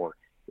feel for,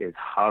 is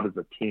how does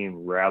the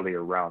team rally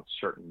around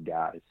certain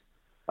guys?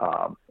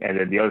 And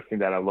then the other thing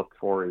that I look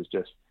for is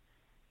just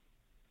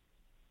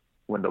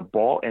when the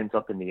ball ends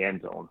up in the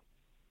end zone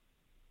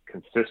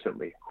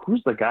consistently,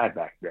 who's the guy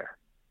back there?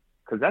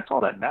 Because that's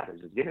all that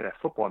matters, is getting that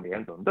football in the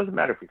end zone. It doesn't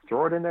matter if we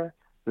throw it in there.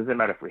 It doesn't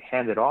matter if we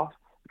hand it off,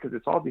 because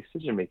it's all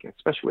decision-making,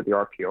 especially with the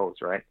RPOs,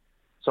 right?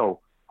 So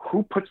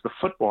who puts the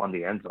football in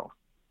the end zone?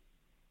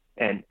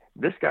 And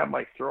this guy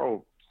might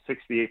throw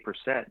 68%.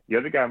 The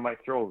other guy might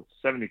throw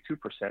 72%.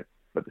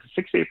 But the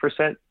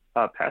 68%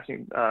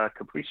 passing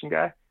completion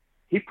guy,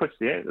 he puts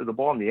the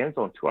ball in the end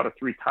zone 2 out of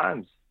 3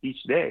 times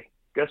each day.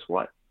 Guess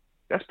what?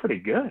 That's pretty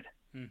good,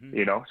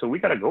 So we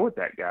got to go with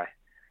that guy.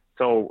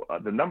 So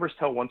the numbers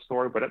tell one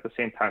story, but at the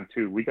same time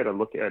too, we got to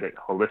look at it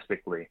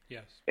holistically.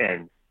 Yes.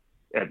 And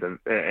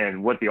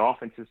what the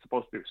offense is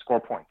supposed to do, score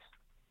points.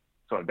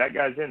 So if that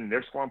guy's in and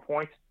they're scoring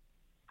points,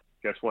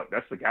 guess what?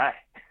 That's the guy.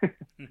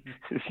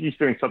 He's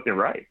doing something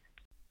right.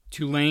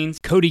 Tulane's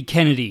Cody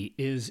Kennedy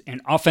is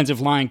an offensive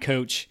line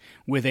coach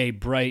with a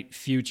bright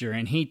future,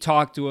 and he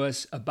talked to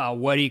us about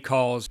what he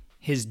calls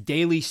his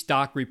daily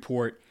stock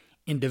report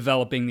in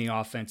developing the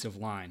offensive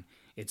line.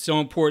 It's so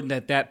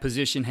important that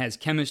position has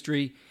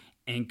chemistry,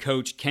 and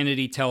Coach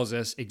Kennedy tells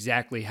us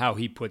exactly how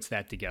he puts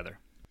that together.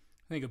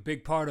 I think a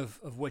big part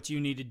of what you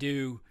need to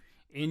do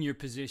in your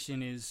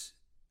position is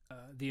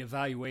the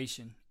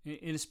evaluation,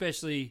 and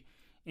especially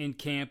in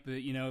camp,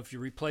 if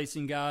you're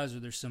replacing guys or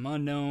there's some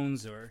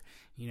unknowns, or,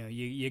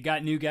 you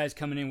got new guys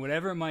coming in,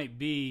 whatever it might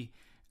be,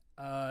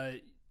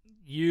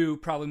 you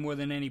probably more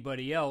than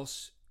anybody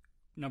else,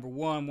 number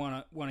one,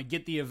 want to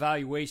get the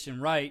evaluation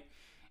right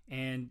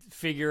and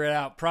figure it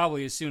out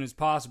probably as soon as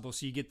possible,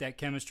 so you get that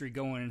chemistry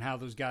going and how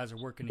those guys are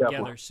working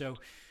together. So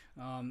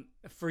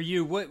for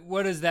you,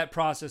 what does that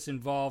process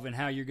involve, and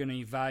how you're going to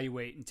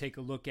evaluate and take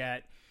a look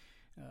at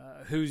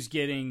who's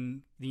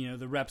getting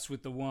the reps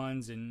with the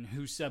ones and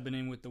who's subbing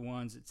in with the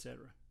ones, et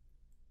cetera?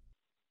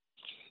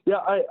 Yeah,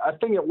 I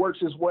think it works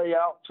its way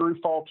out through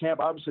fall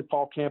camp. Obviously,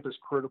 fall camp is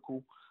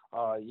critical.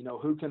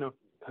 Who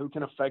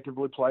can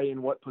effectively play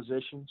in what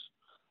positions,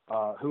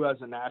 who has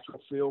a natural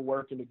feel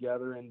working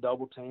together in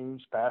double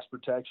teams, pass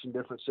protection,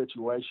 different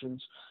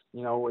situations.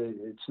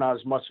 It's not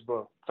as much of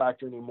a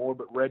factor anymore,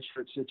 but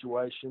redshirt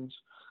situations.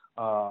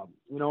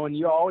 And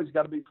you always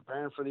got to be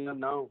preparing for the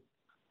unknown,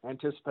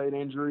 anticipate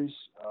injuries,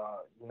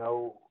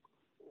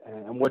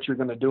 and what you're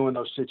going to do in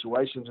those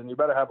situations, and you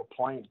better have a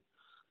plan.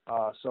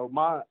 So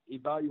my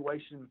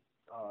evaluation,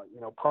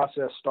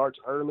 process starts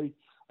early.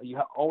 You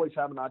always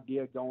have an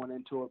idea going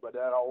into it, but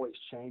that always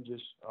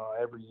changes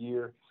every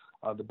year.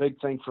 The big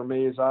thing for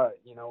me is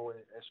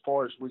as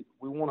far as we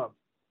want to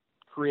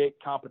create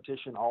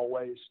competition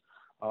always.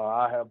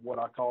 I have what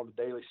I call the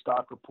daily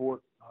stock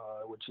report,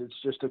 which is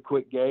just a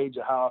quick gauge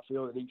of how I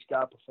feel that each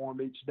guy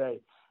performed each day.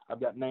 I've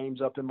got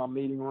names up in my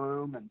meeting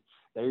room, and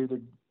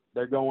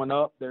they're going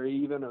up, they're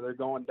even, or they're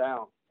going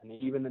down.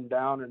 And even and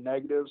down are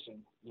negatives. And,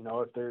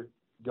 if they're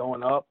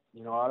going up,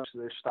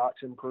 obviously their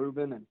stock's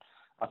improving, and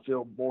I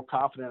feel more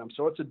confident in them.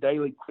 So it's a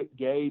daily quick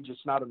gauge.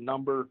 It's not a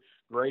number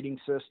grading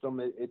system.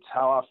 It's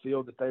how I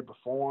feel that they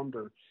performed,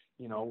 or,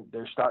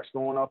 their stock's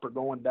going up or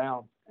going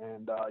down.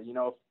 And,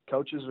 if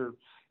coaches are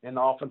in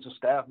the offensive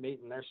staff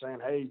meeting, they're saying,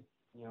 hey,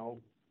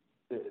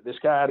 this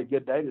guy had a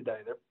good day today,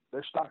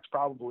 their stock's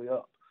probably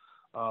up.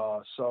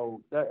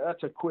 So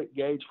that's a quick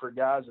gauge for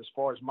guys as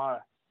far as my,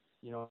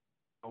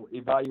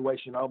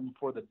 evaluation of them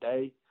for the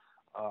day.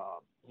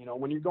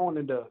 When you're going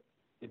into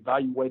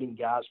evaluating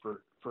guys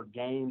for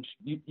games,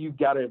 you've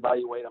got to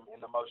evaluate them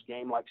in the most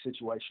game-like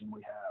situation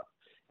we have.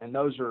 And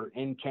those are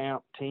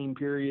in-camp team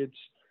periods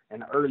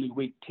and early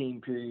week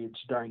team periods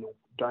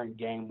during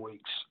game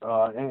weeks.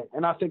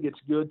 And I think it's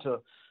good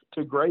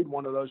to grade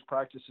one of those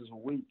practices a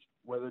week.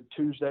 whether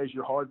Tuesday's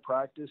your hard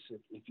practice,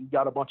 if you've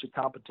got a bunch of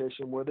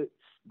competition with it,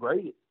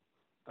 grade it.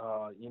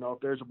 If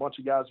there's a bunch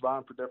of guys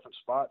vying for different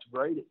spots,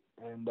 grade it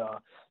and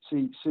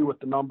see what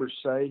the numbers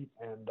say.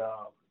 And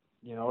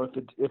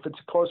if it's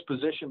a close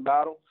position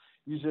battle,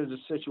 use it as a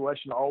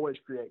situation to always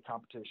create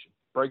competition,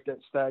 break that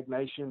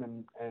stagnation,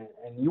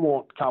 and you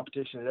want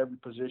competition at every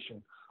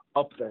position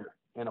up there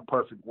in a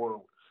perfect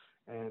world.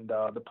 And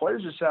the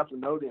players just have to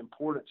know the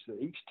importance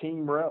that each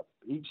team rep,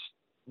 each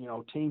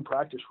team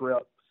practice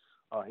rep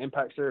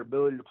impacts their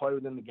ability to play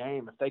within the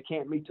game. If they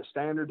can't meet the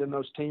standard in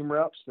those team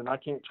reps, then I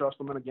can't trust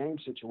them in a game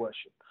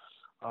situation.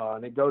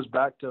 And it goes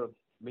back to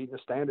meeting the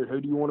standard. Who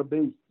do you want to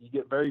be? You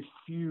get very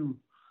few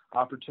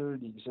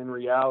opportunities in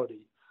reality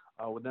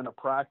within a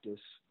practice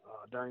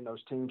during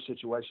those team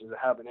situations that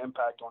have an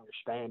impact on your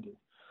standing.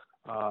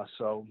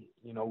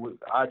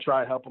 I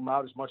try to help them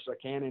out as much as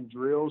I can in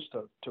drills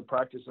to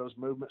practice those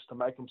movements to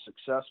make them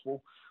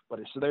successful, but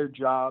it's their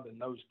job in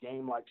those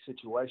game-like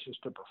situations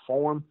to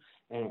perform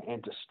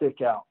and to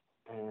stick out.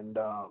 And,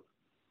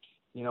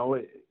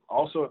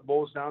 it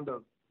boils down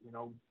to,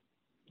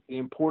 the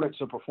importance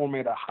of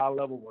performing at a high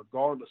level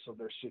regardless of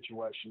their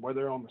situation, whether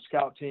they're on the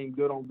scout team,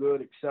 good on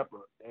good, et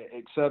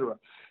cetera.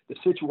 The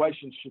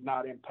situation should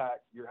not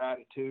impact your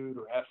attitude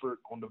or effort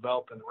on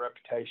developing the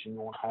reputation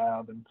you want to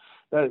have. And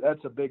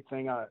that's a big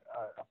thing I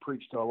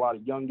preach to a lot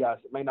of young guys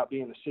that may not be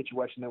in the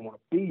situation they want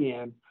to be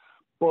in,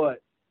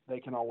 but they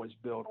can always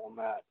build on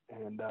that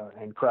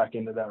and crack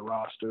into that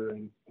roster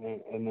and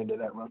into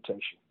that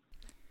rotation.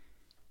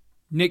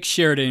 Nick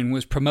Sheridan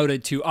was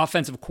promoted to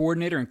offensive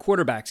coordinator and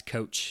quarterbacks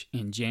coach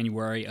in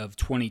January of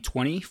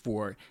 2020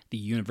 for the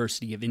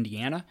University of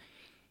Indiana.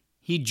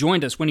 He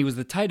joined us when he was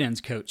the tight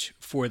ends coach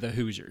for the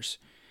Hoosiers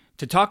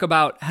to talk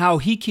about how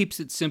he keeps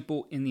it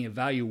simple in the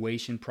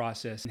evaluation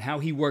process and how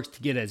he works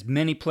to get as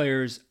many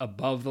players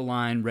above the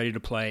line ready to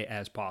play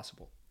as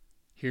possible.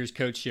 Here's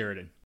Coach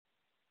Sheridan.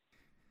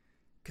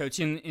 Coach,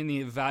 in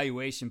the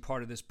evaluation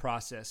part of this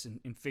process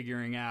and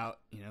figuring out,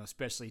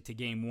 especially to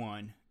game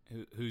one,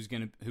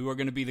 who are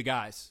gonna be the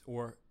guys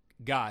or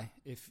guy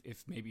if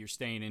maybe you're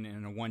staying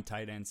in a one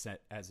tight end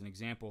set as an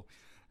example,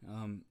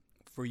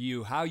 for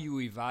you, how you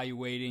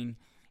evaluating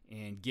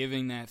and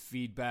giving that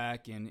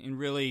feedback and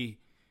really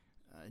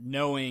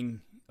knowing,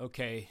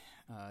 okay,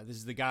 this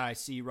is the guy I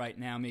see right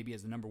now maybe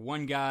as the number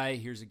one guy.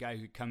 Here's a guy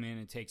who could come in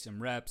and take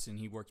some reps and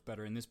he works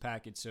better in this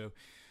package. So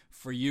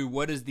for you,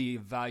 what does the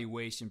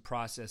evaluation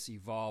process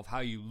evolve? How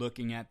are you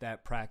looking at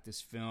that practice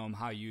film?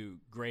 How are you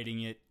grading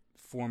it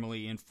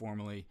formally,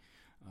 informally,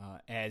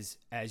 as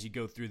you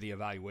go through the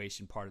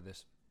evaluation part of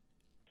this?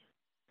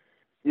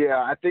 Yeah,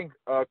 I think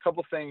a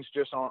couple things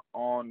just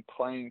on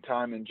playing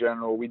time in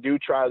general. We do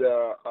try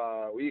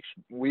to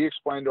we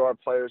explain to our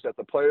players that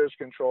the players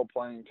control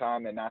playing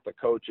time and not the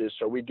coaches.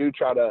 So we do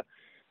try to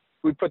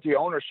put the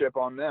ownership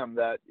on them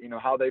that,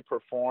 how they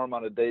perform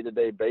on a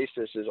day-to-day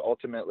basis is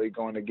ultimately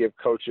going to give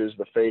coaches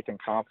the faith and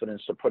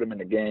confidence to put them in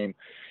the game.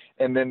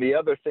 And then the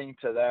other thing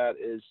to that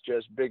is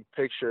just big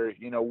picture.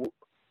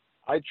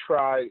 I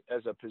try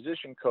as a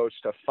position coach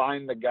to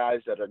find the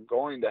guys that are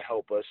going to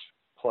help us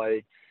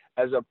play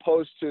as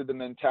opposed to the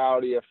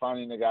mentality of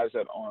finding the guys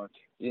that aren't.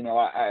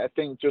 I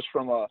think just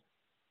from a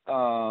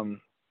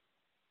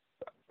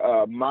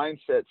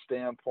mindset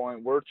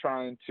standpoint, we're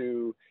trying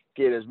to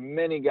get as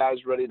many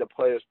guys ready to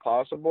play as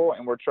possible,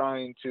 and we're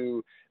trying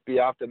to be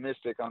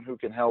optimistic on who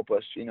can help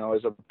us,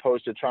 as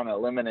opposed to trying to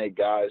eliminate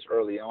guys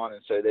early on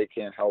and say they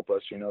can't help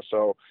us,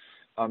 So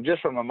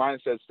just from a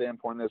mindset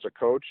standpoint as a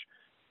coach,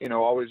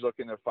 always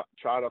looking to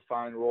try to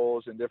find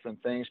roles and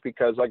different things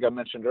because, like I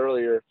mentioned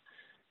earlier,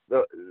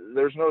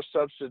 there's no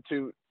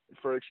substitute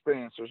for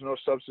experience. There's no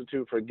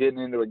substitute for getting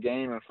into a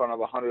game in front of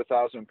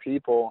 100,000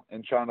 people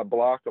and trying to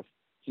block a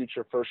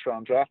future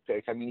first-round draft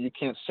pick. I mean, you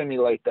can't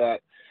simulate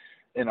that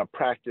in a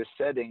practice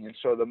setting. And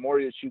so the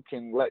more that you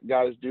can let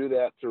guys do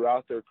that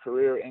throughout their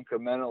career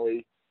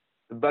incrementally,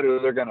 the better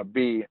they're going to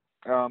be.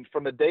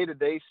 From a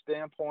day-to-day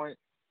standpoint,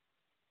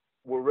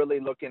 we're really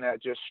looking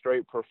at just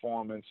straight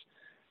performance.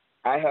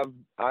 I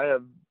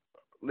have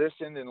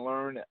listened and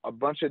learned a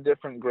bunch of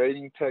different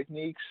grading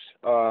techniques,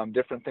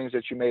 different things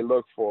that you may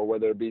look for,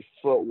 whether it be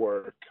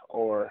footwork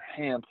or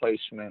hand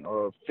placement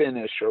or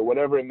finish or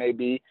whatever it may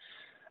be.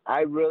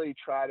 I really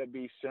try to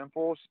be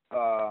simple,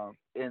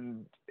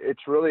 and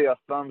it's really a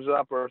thumbs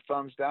up or a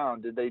thumbs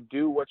down. Did they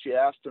do what you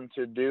asked them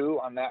to do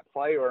on that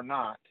play or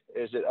not?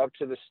 Is it up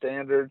to the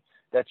standard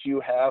that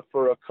you have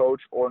for a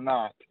coach or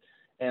not?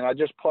 And I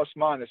just plus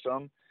minus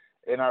them.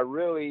 And I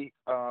really,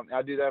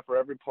 I do that for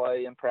every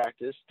play in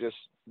practice. Just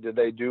did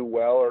they do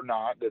well or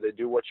not? Did they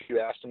do what you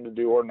asked them to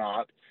do or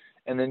not?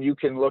 And then you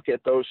can look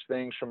at those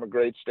things from a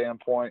grade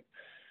standpoint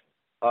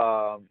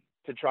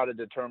to try to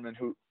determine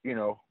who,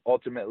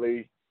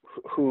 ultimately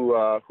who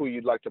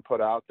you'd like to put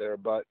out there.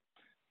 But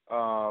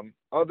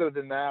other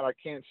than that, I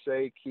can't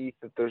say, Keith,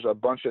 that there's a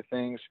bunch of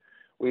things.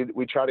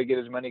 We try to get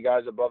as many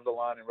guys above the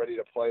line and ready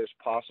to play as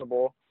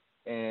possible.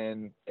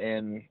 And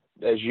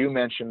as you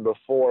mentioned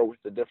before, with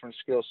the different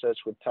skill sets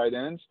with tight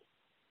ends,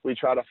 we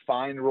try to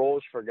find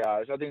roles for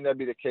guys. I think that'd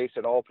be the case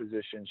at all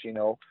positions.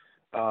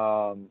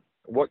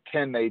 what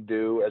can they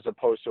do as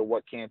opposed to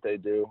what can't they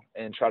do,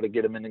 and try to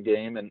get them in the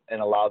game and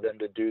allow them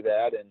to do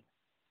that. And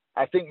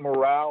I think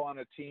morale on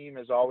a team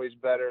is always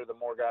better the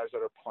more guys that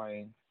are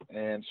playing.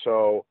 And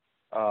so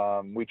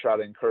we try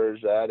to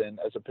encourage that. And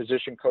as a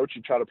position coach,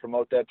 you try to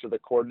promote that to the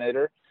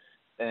coordinator.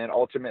 And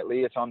ultimately,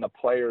 it's on the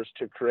players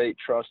to create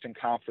trust and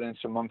confidence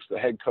amongst the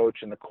head coach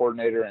and the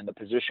coordinator and the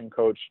position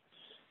coach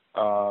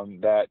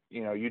that,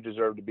 you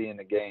deserve to be in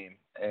the game.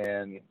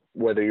 And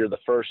whether you're the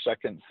first,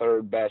 second,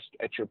 third best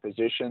at your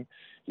position,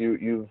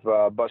 you've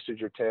busted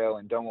your tail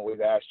and done what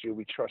we've asked you.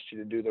 We trust you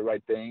to do the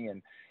right thing.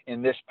 And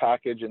in this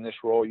package, in this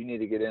role, you need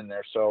to get in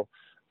there. So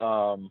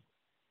I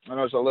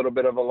know it's a little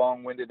bit of a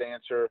long-winded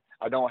answer.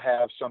 I don't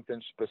have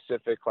something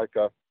specific like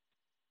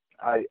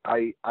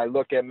I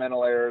look at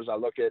mental errors, I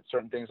look at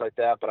certain things like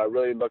that, but I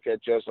really look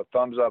at just a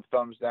thumbs up,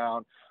 thumbs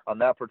down on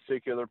that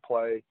particular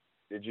play.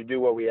 Did you do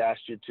what we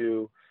asked you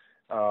to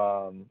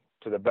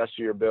the best of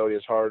your ability,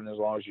 as hard and as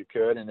long as you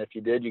could? And if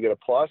you did, you get a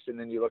plus, and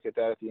then you look at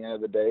that at the end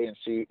of the day and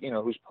see,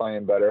 who's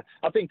playing better.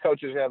 I think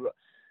coaches have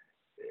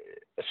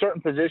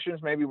certain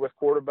positions, maybe with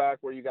quarterback,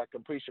 where you got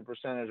completion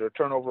percentage or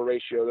turnover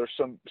ratio. There's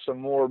some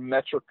more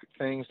metric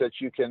things that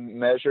you can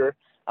measure.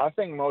 I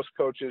think most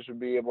coaches would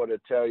be able to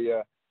tell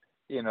you,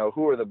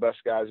 who are the best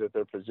guys at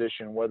their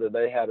position, whether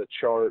they had a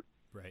chart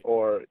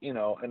or,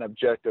 an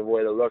objective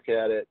way to look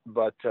at it.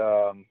 But,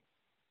 I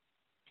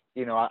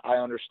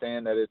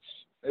understand that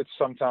it's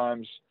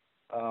sometimes,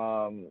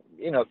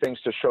 things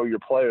to show your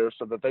players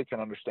so that they can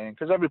understand,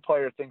 because every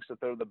player thinks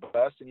that they're the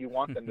best and you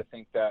want them to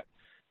think that.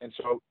 And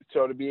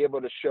so to be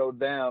able to show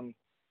them,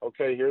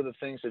 okay, here are the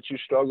things that you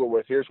struggle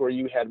with. Here's where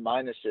you had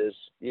minuses.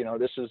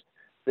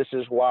 This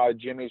is why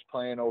Jimmy's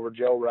playing over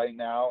Joe right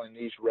now in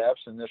these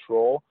reps in this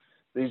role.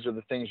 These are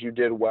the things you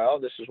did well.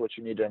 This is what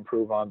you need to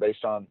improve on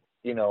based on,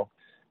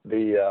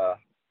 the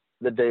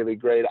daily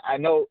grade. I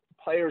know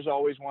players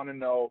always want to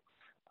know,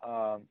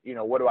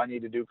 what do I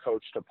need to do,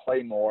 coach, to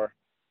play more?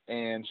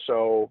 And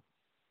so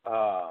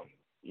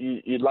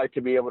you'd like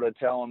to be able to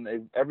tell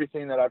them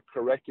everything that I've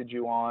corrected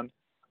you on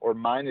or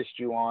minused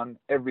you on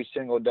every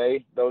single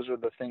day. Those are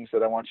the things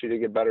that I want you to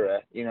get better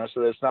at,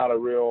 so it's not a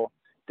real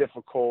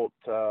difficult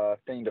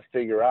thing to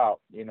figure out.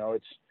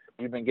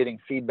 You've been getting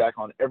feedback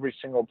on every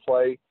single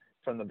play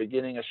from the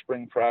beginning of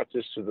spring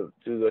practice to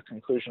the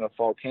conclusion of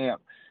fall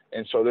camp.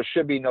 And so there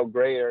should be no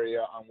gray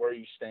area on where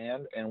you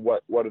stand and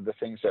what are the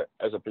things that,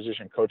 as a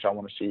position coach, I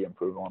want to see you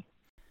improve on.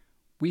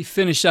 We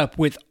finish up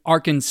with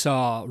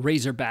Arkansas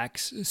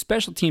Razorbacks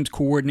special teams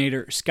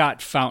coordinator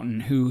Scott Fountain,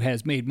 who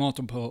has made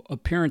multiple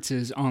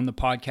appearances on the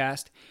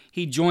podcast.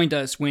 He joined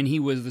us when he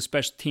was the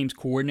special teams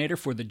coordinator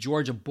for the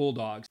Georgia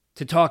Bulldogs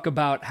to talk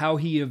about how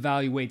he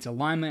evaluates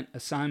alignment,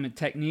 assignment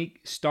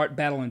technique, start,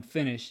 battle, and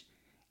finish,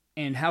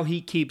 and how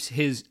he keeps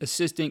his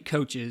assistant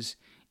coaches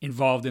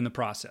involved in the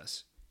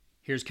process.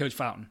 Here's Coach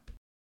Fountain.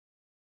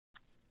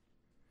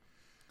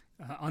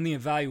 On the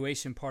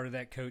evaluation part of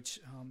that, Coach,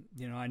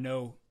 I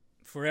know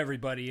for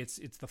everybody it's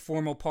the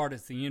formal part,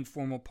 it's the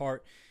informal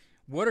part.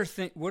 What are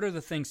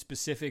the things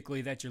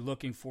specifically that you're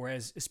looking for,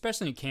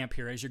 especially in camp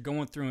here, as you're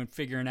going through and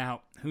figuring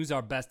out who's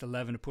our best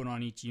 11 to put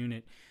on each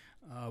unit?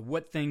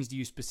 What things do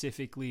you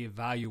specifically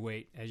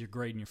evaluate as you're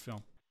grading your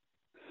film?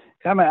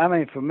 I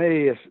mean, for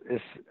me,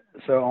 it's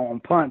so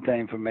on punt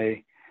team for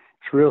me,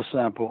 it's real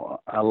simple.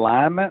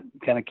 Alignment,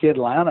 can a kid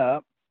line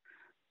up?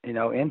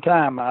 In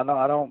time, I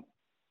don't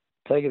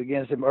take it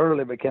against him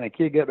early, but can a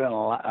kid get in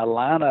a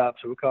line up?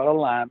 So we call it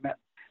alignment.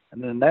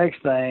 And then the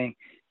next thing,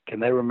 can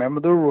they remember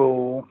the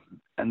rule?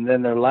 And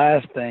then their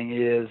last thing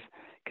is,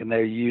 can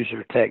they use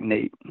their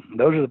technique?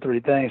 Those are the three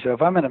things. So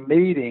if I'm in a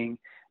meeting,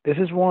 this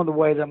is one of the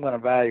ways I'm going to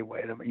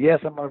evaluate them. Yes,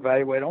 I'm going to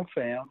evaluate on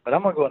film, but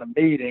I'm going to go in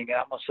a meeting and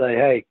I'm going to say,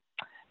 hey,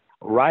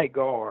 right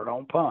guard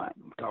on punt.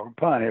 We're talking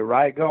punt here,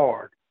 right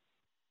guard.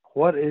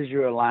 What is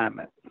your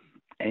alignment?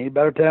 And you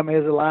better tell me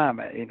his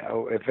alignment.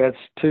 If it's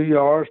 2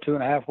 yards,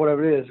 2.5,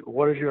 whatever it is,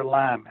 what is your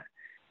alignment?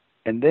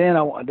 And then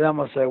I'm going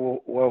to say,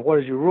 well, what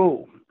is your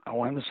rule? I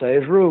want him to say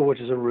his rule, which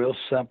is a real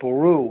simple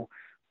rule.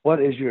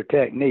 What is your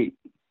technique?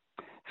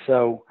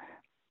 So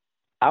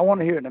I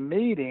want to hear it in the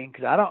meeting,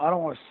 because I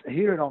don't want to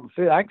hear it on the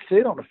field. I can see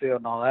it on the field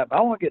and all that, but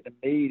I want to get in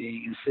the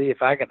meeting and see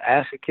if I can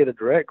ask a kid a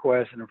direct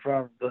question in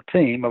front of the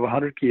team of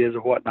 100 kids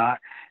or whatnot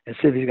and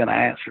see if he's going to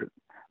answer it,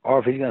 or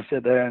if he's going to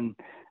sit there and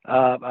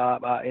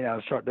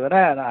start doing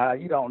that.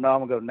 And you don't know,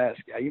 I'm going to go to the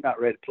next guy. You're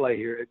not ready to play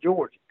here at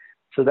Georgia.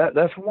 So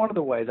that's one of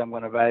the ways I'm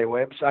going to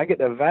evaluate him. So I get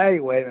to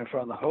evaluate him in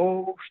front of the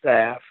whole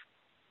staff,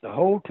 the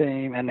whole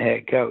team, and the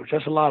head coach.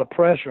 That's a lot of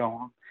pressure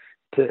on him.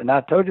 And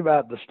I told you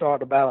about the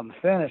start, the battle, and the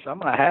finish. I'm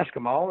going to ask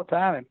them all the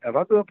time. If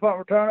I do a punt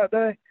return that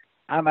day,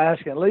 I'm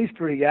asking at least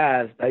 3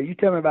 guys, hey, you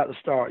tell me about the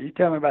start, you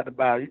tell me about the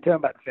battle, you tell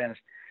me about the finish.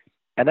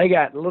 And they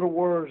got little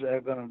words that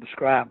are going to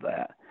describe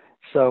that.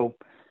 So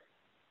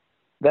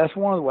that's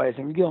one of the ways.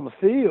 When you get on the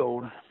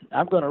field,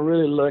 I'm going to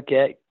really look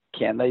at,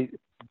 can they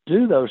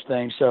do those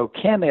things? So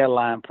can they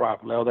align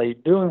properly? Are they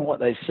doing what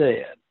they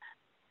said?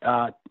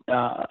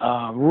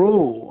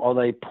 rule? Are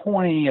they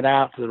pointing it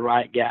out to the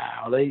right guy?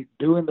 Are they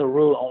doing the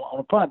rule on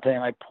a punt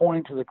team? Are they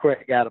pointing to the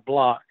correct guy to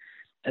block?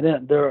 And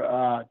then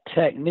their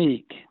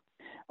technique.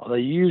 Are they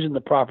using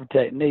the proper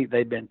technique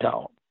they've been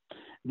taught?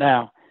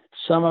 Now,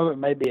 some of it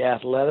may be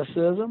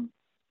athleticism.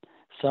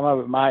 Some of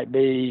it might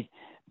be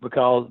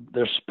because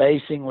their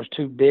spacing was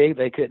too big,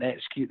 they couldn't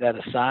execute that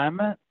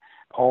assignment.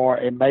 Or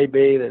it may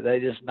be that they're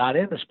just not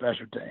into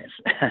special teams.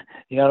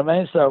 You know what I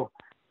mean? So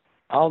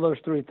all those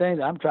three things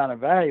I'm trying to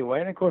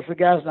evaluate. And, of course, if the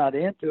guy's not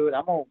into it,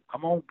 I'm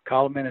gonna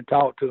call him in and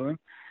talk to him,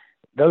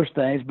 those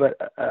things. But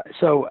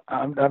so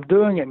I'm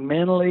doing it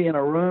mentally in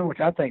a room, which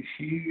I think is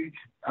huge.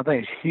 I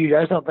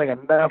just don't think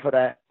enough of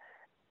that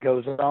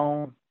goes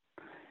on.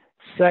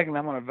 Second,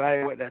 I'm going to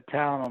evaluate that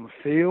talent on the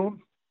field.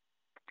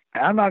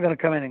 I'm not going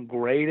to come in and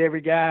grade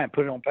every guy and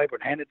put it on paper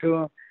and hand it to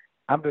him.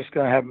 I'm just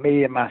going to have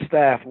me and my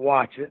staff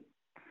watch it.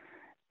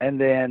 And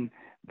then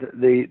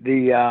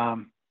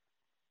the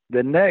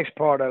next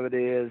part of it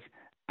is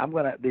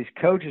these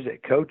coaches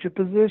that coach a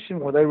position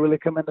where they really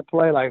come into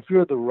play. Like if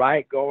you're the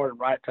right guard and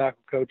right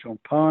tackle coach on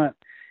punt,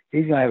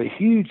 he's going to have a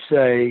huge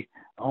say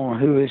on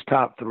who his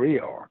top three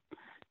are.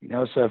 You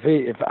know, so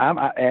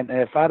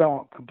if I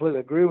don't completely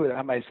agree with it,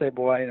 I may say,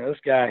 boy, this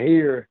guy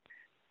here,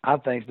 I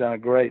think's done a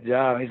great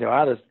job. He said,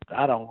 I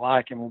don't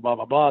like him, blah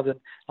blah blah.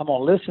 Then I'm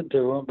gonna listen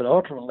to him, but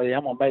ultimately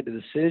I'm gonna make the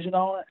decision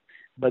on it.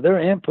 But their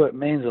input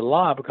means a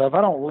lot, because if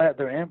I don't let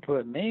their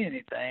input mean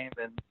anything,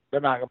 then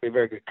they're not gonna be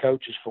very good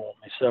coaches for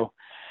me. So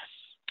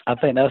I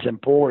think that's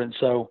important.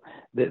 So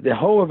the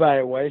whole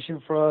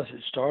evaluation for us,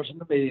 it starts in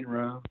the meeting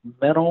room.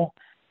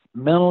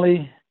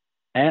 Mentally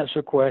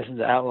answer questions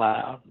out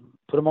loud.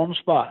 Put them on the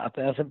spot. I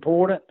think that's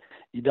important.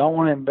 You don't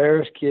want to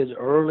embarrass kids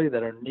early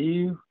that are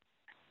new,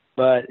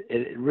 but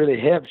it really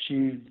helps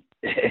you.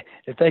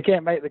 If they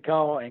can't make the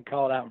call and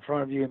call it out in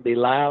front of you and be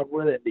loud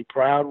with it, be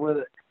proud with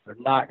it, they're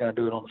not going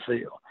to do it on the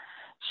field.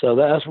 So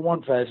that's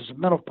one facet. It's the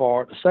mental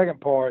part. The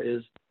second part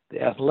is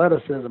the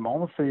athleticism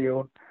on the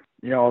field.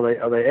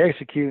 Are they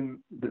executing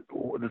the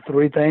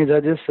three things I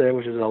just said,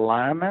 which is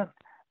alignment,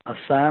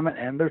 assignment,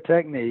 and their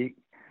technique.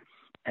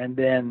 And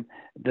then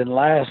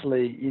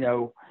lastly,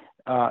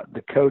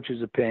 the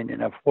coach's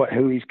opinion of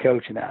who he's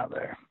coaching out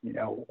there,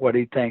 what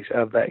he thinks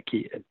of that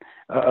kid,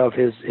 of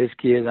his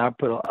kids. I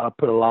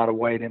put a lot of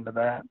weight into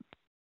that.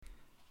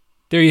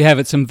 There you have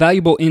it, some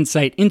valuable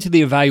insight into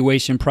the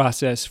evaluation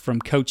process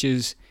from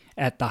coaches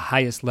at the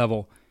highest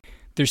level.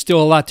 There's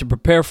still a lot to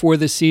prepare for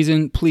this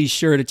season. Please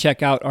sure to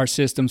check out our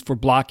systems for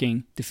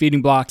blocking,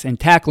 defeating blocks, and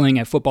tackling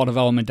at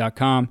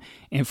footballdevelopment.com.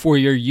 And for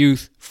your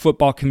youth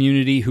football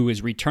community who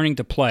is returning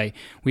to play,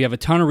 we have a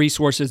ton of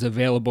resources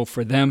available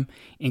for them,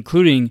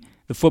 including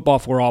the Football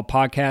for All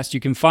podcast.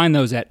 You can find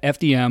those at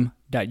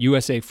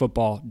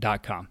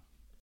fdm.usafootball.com.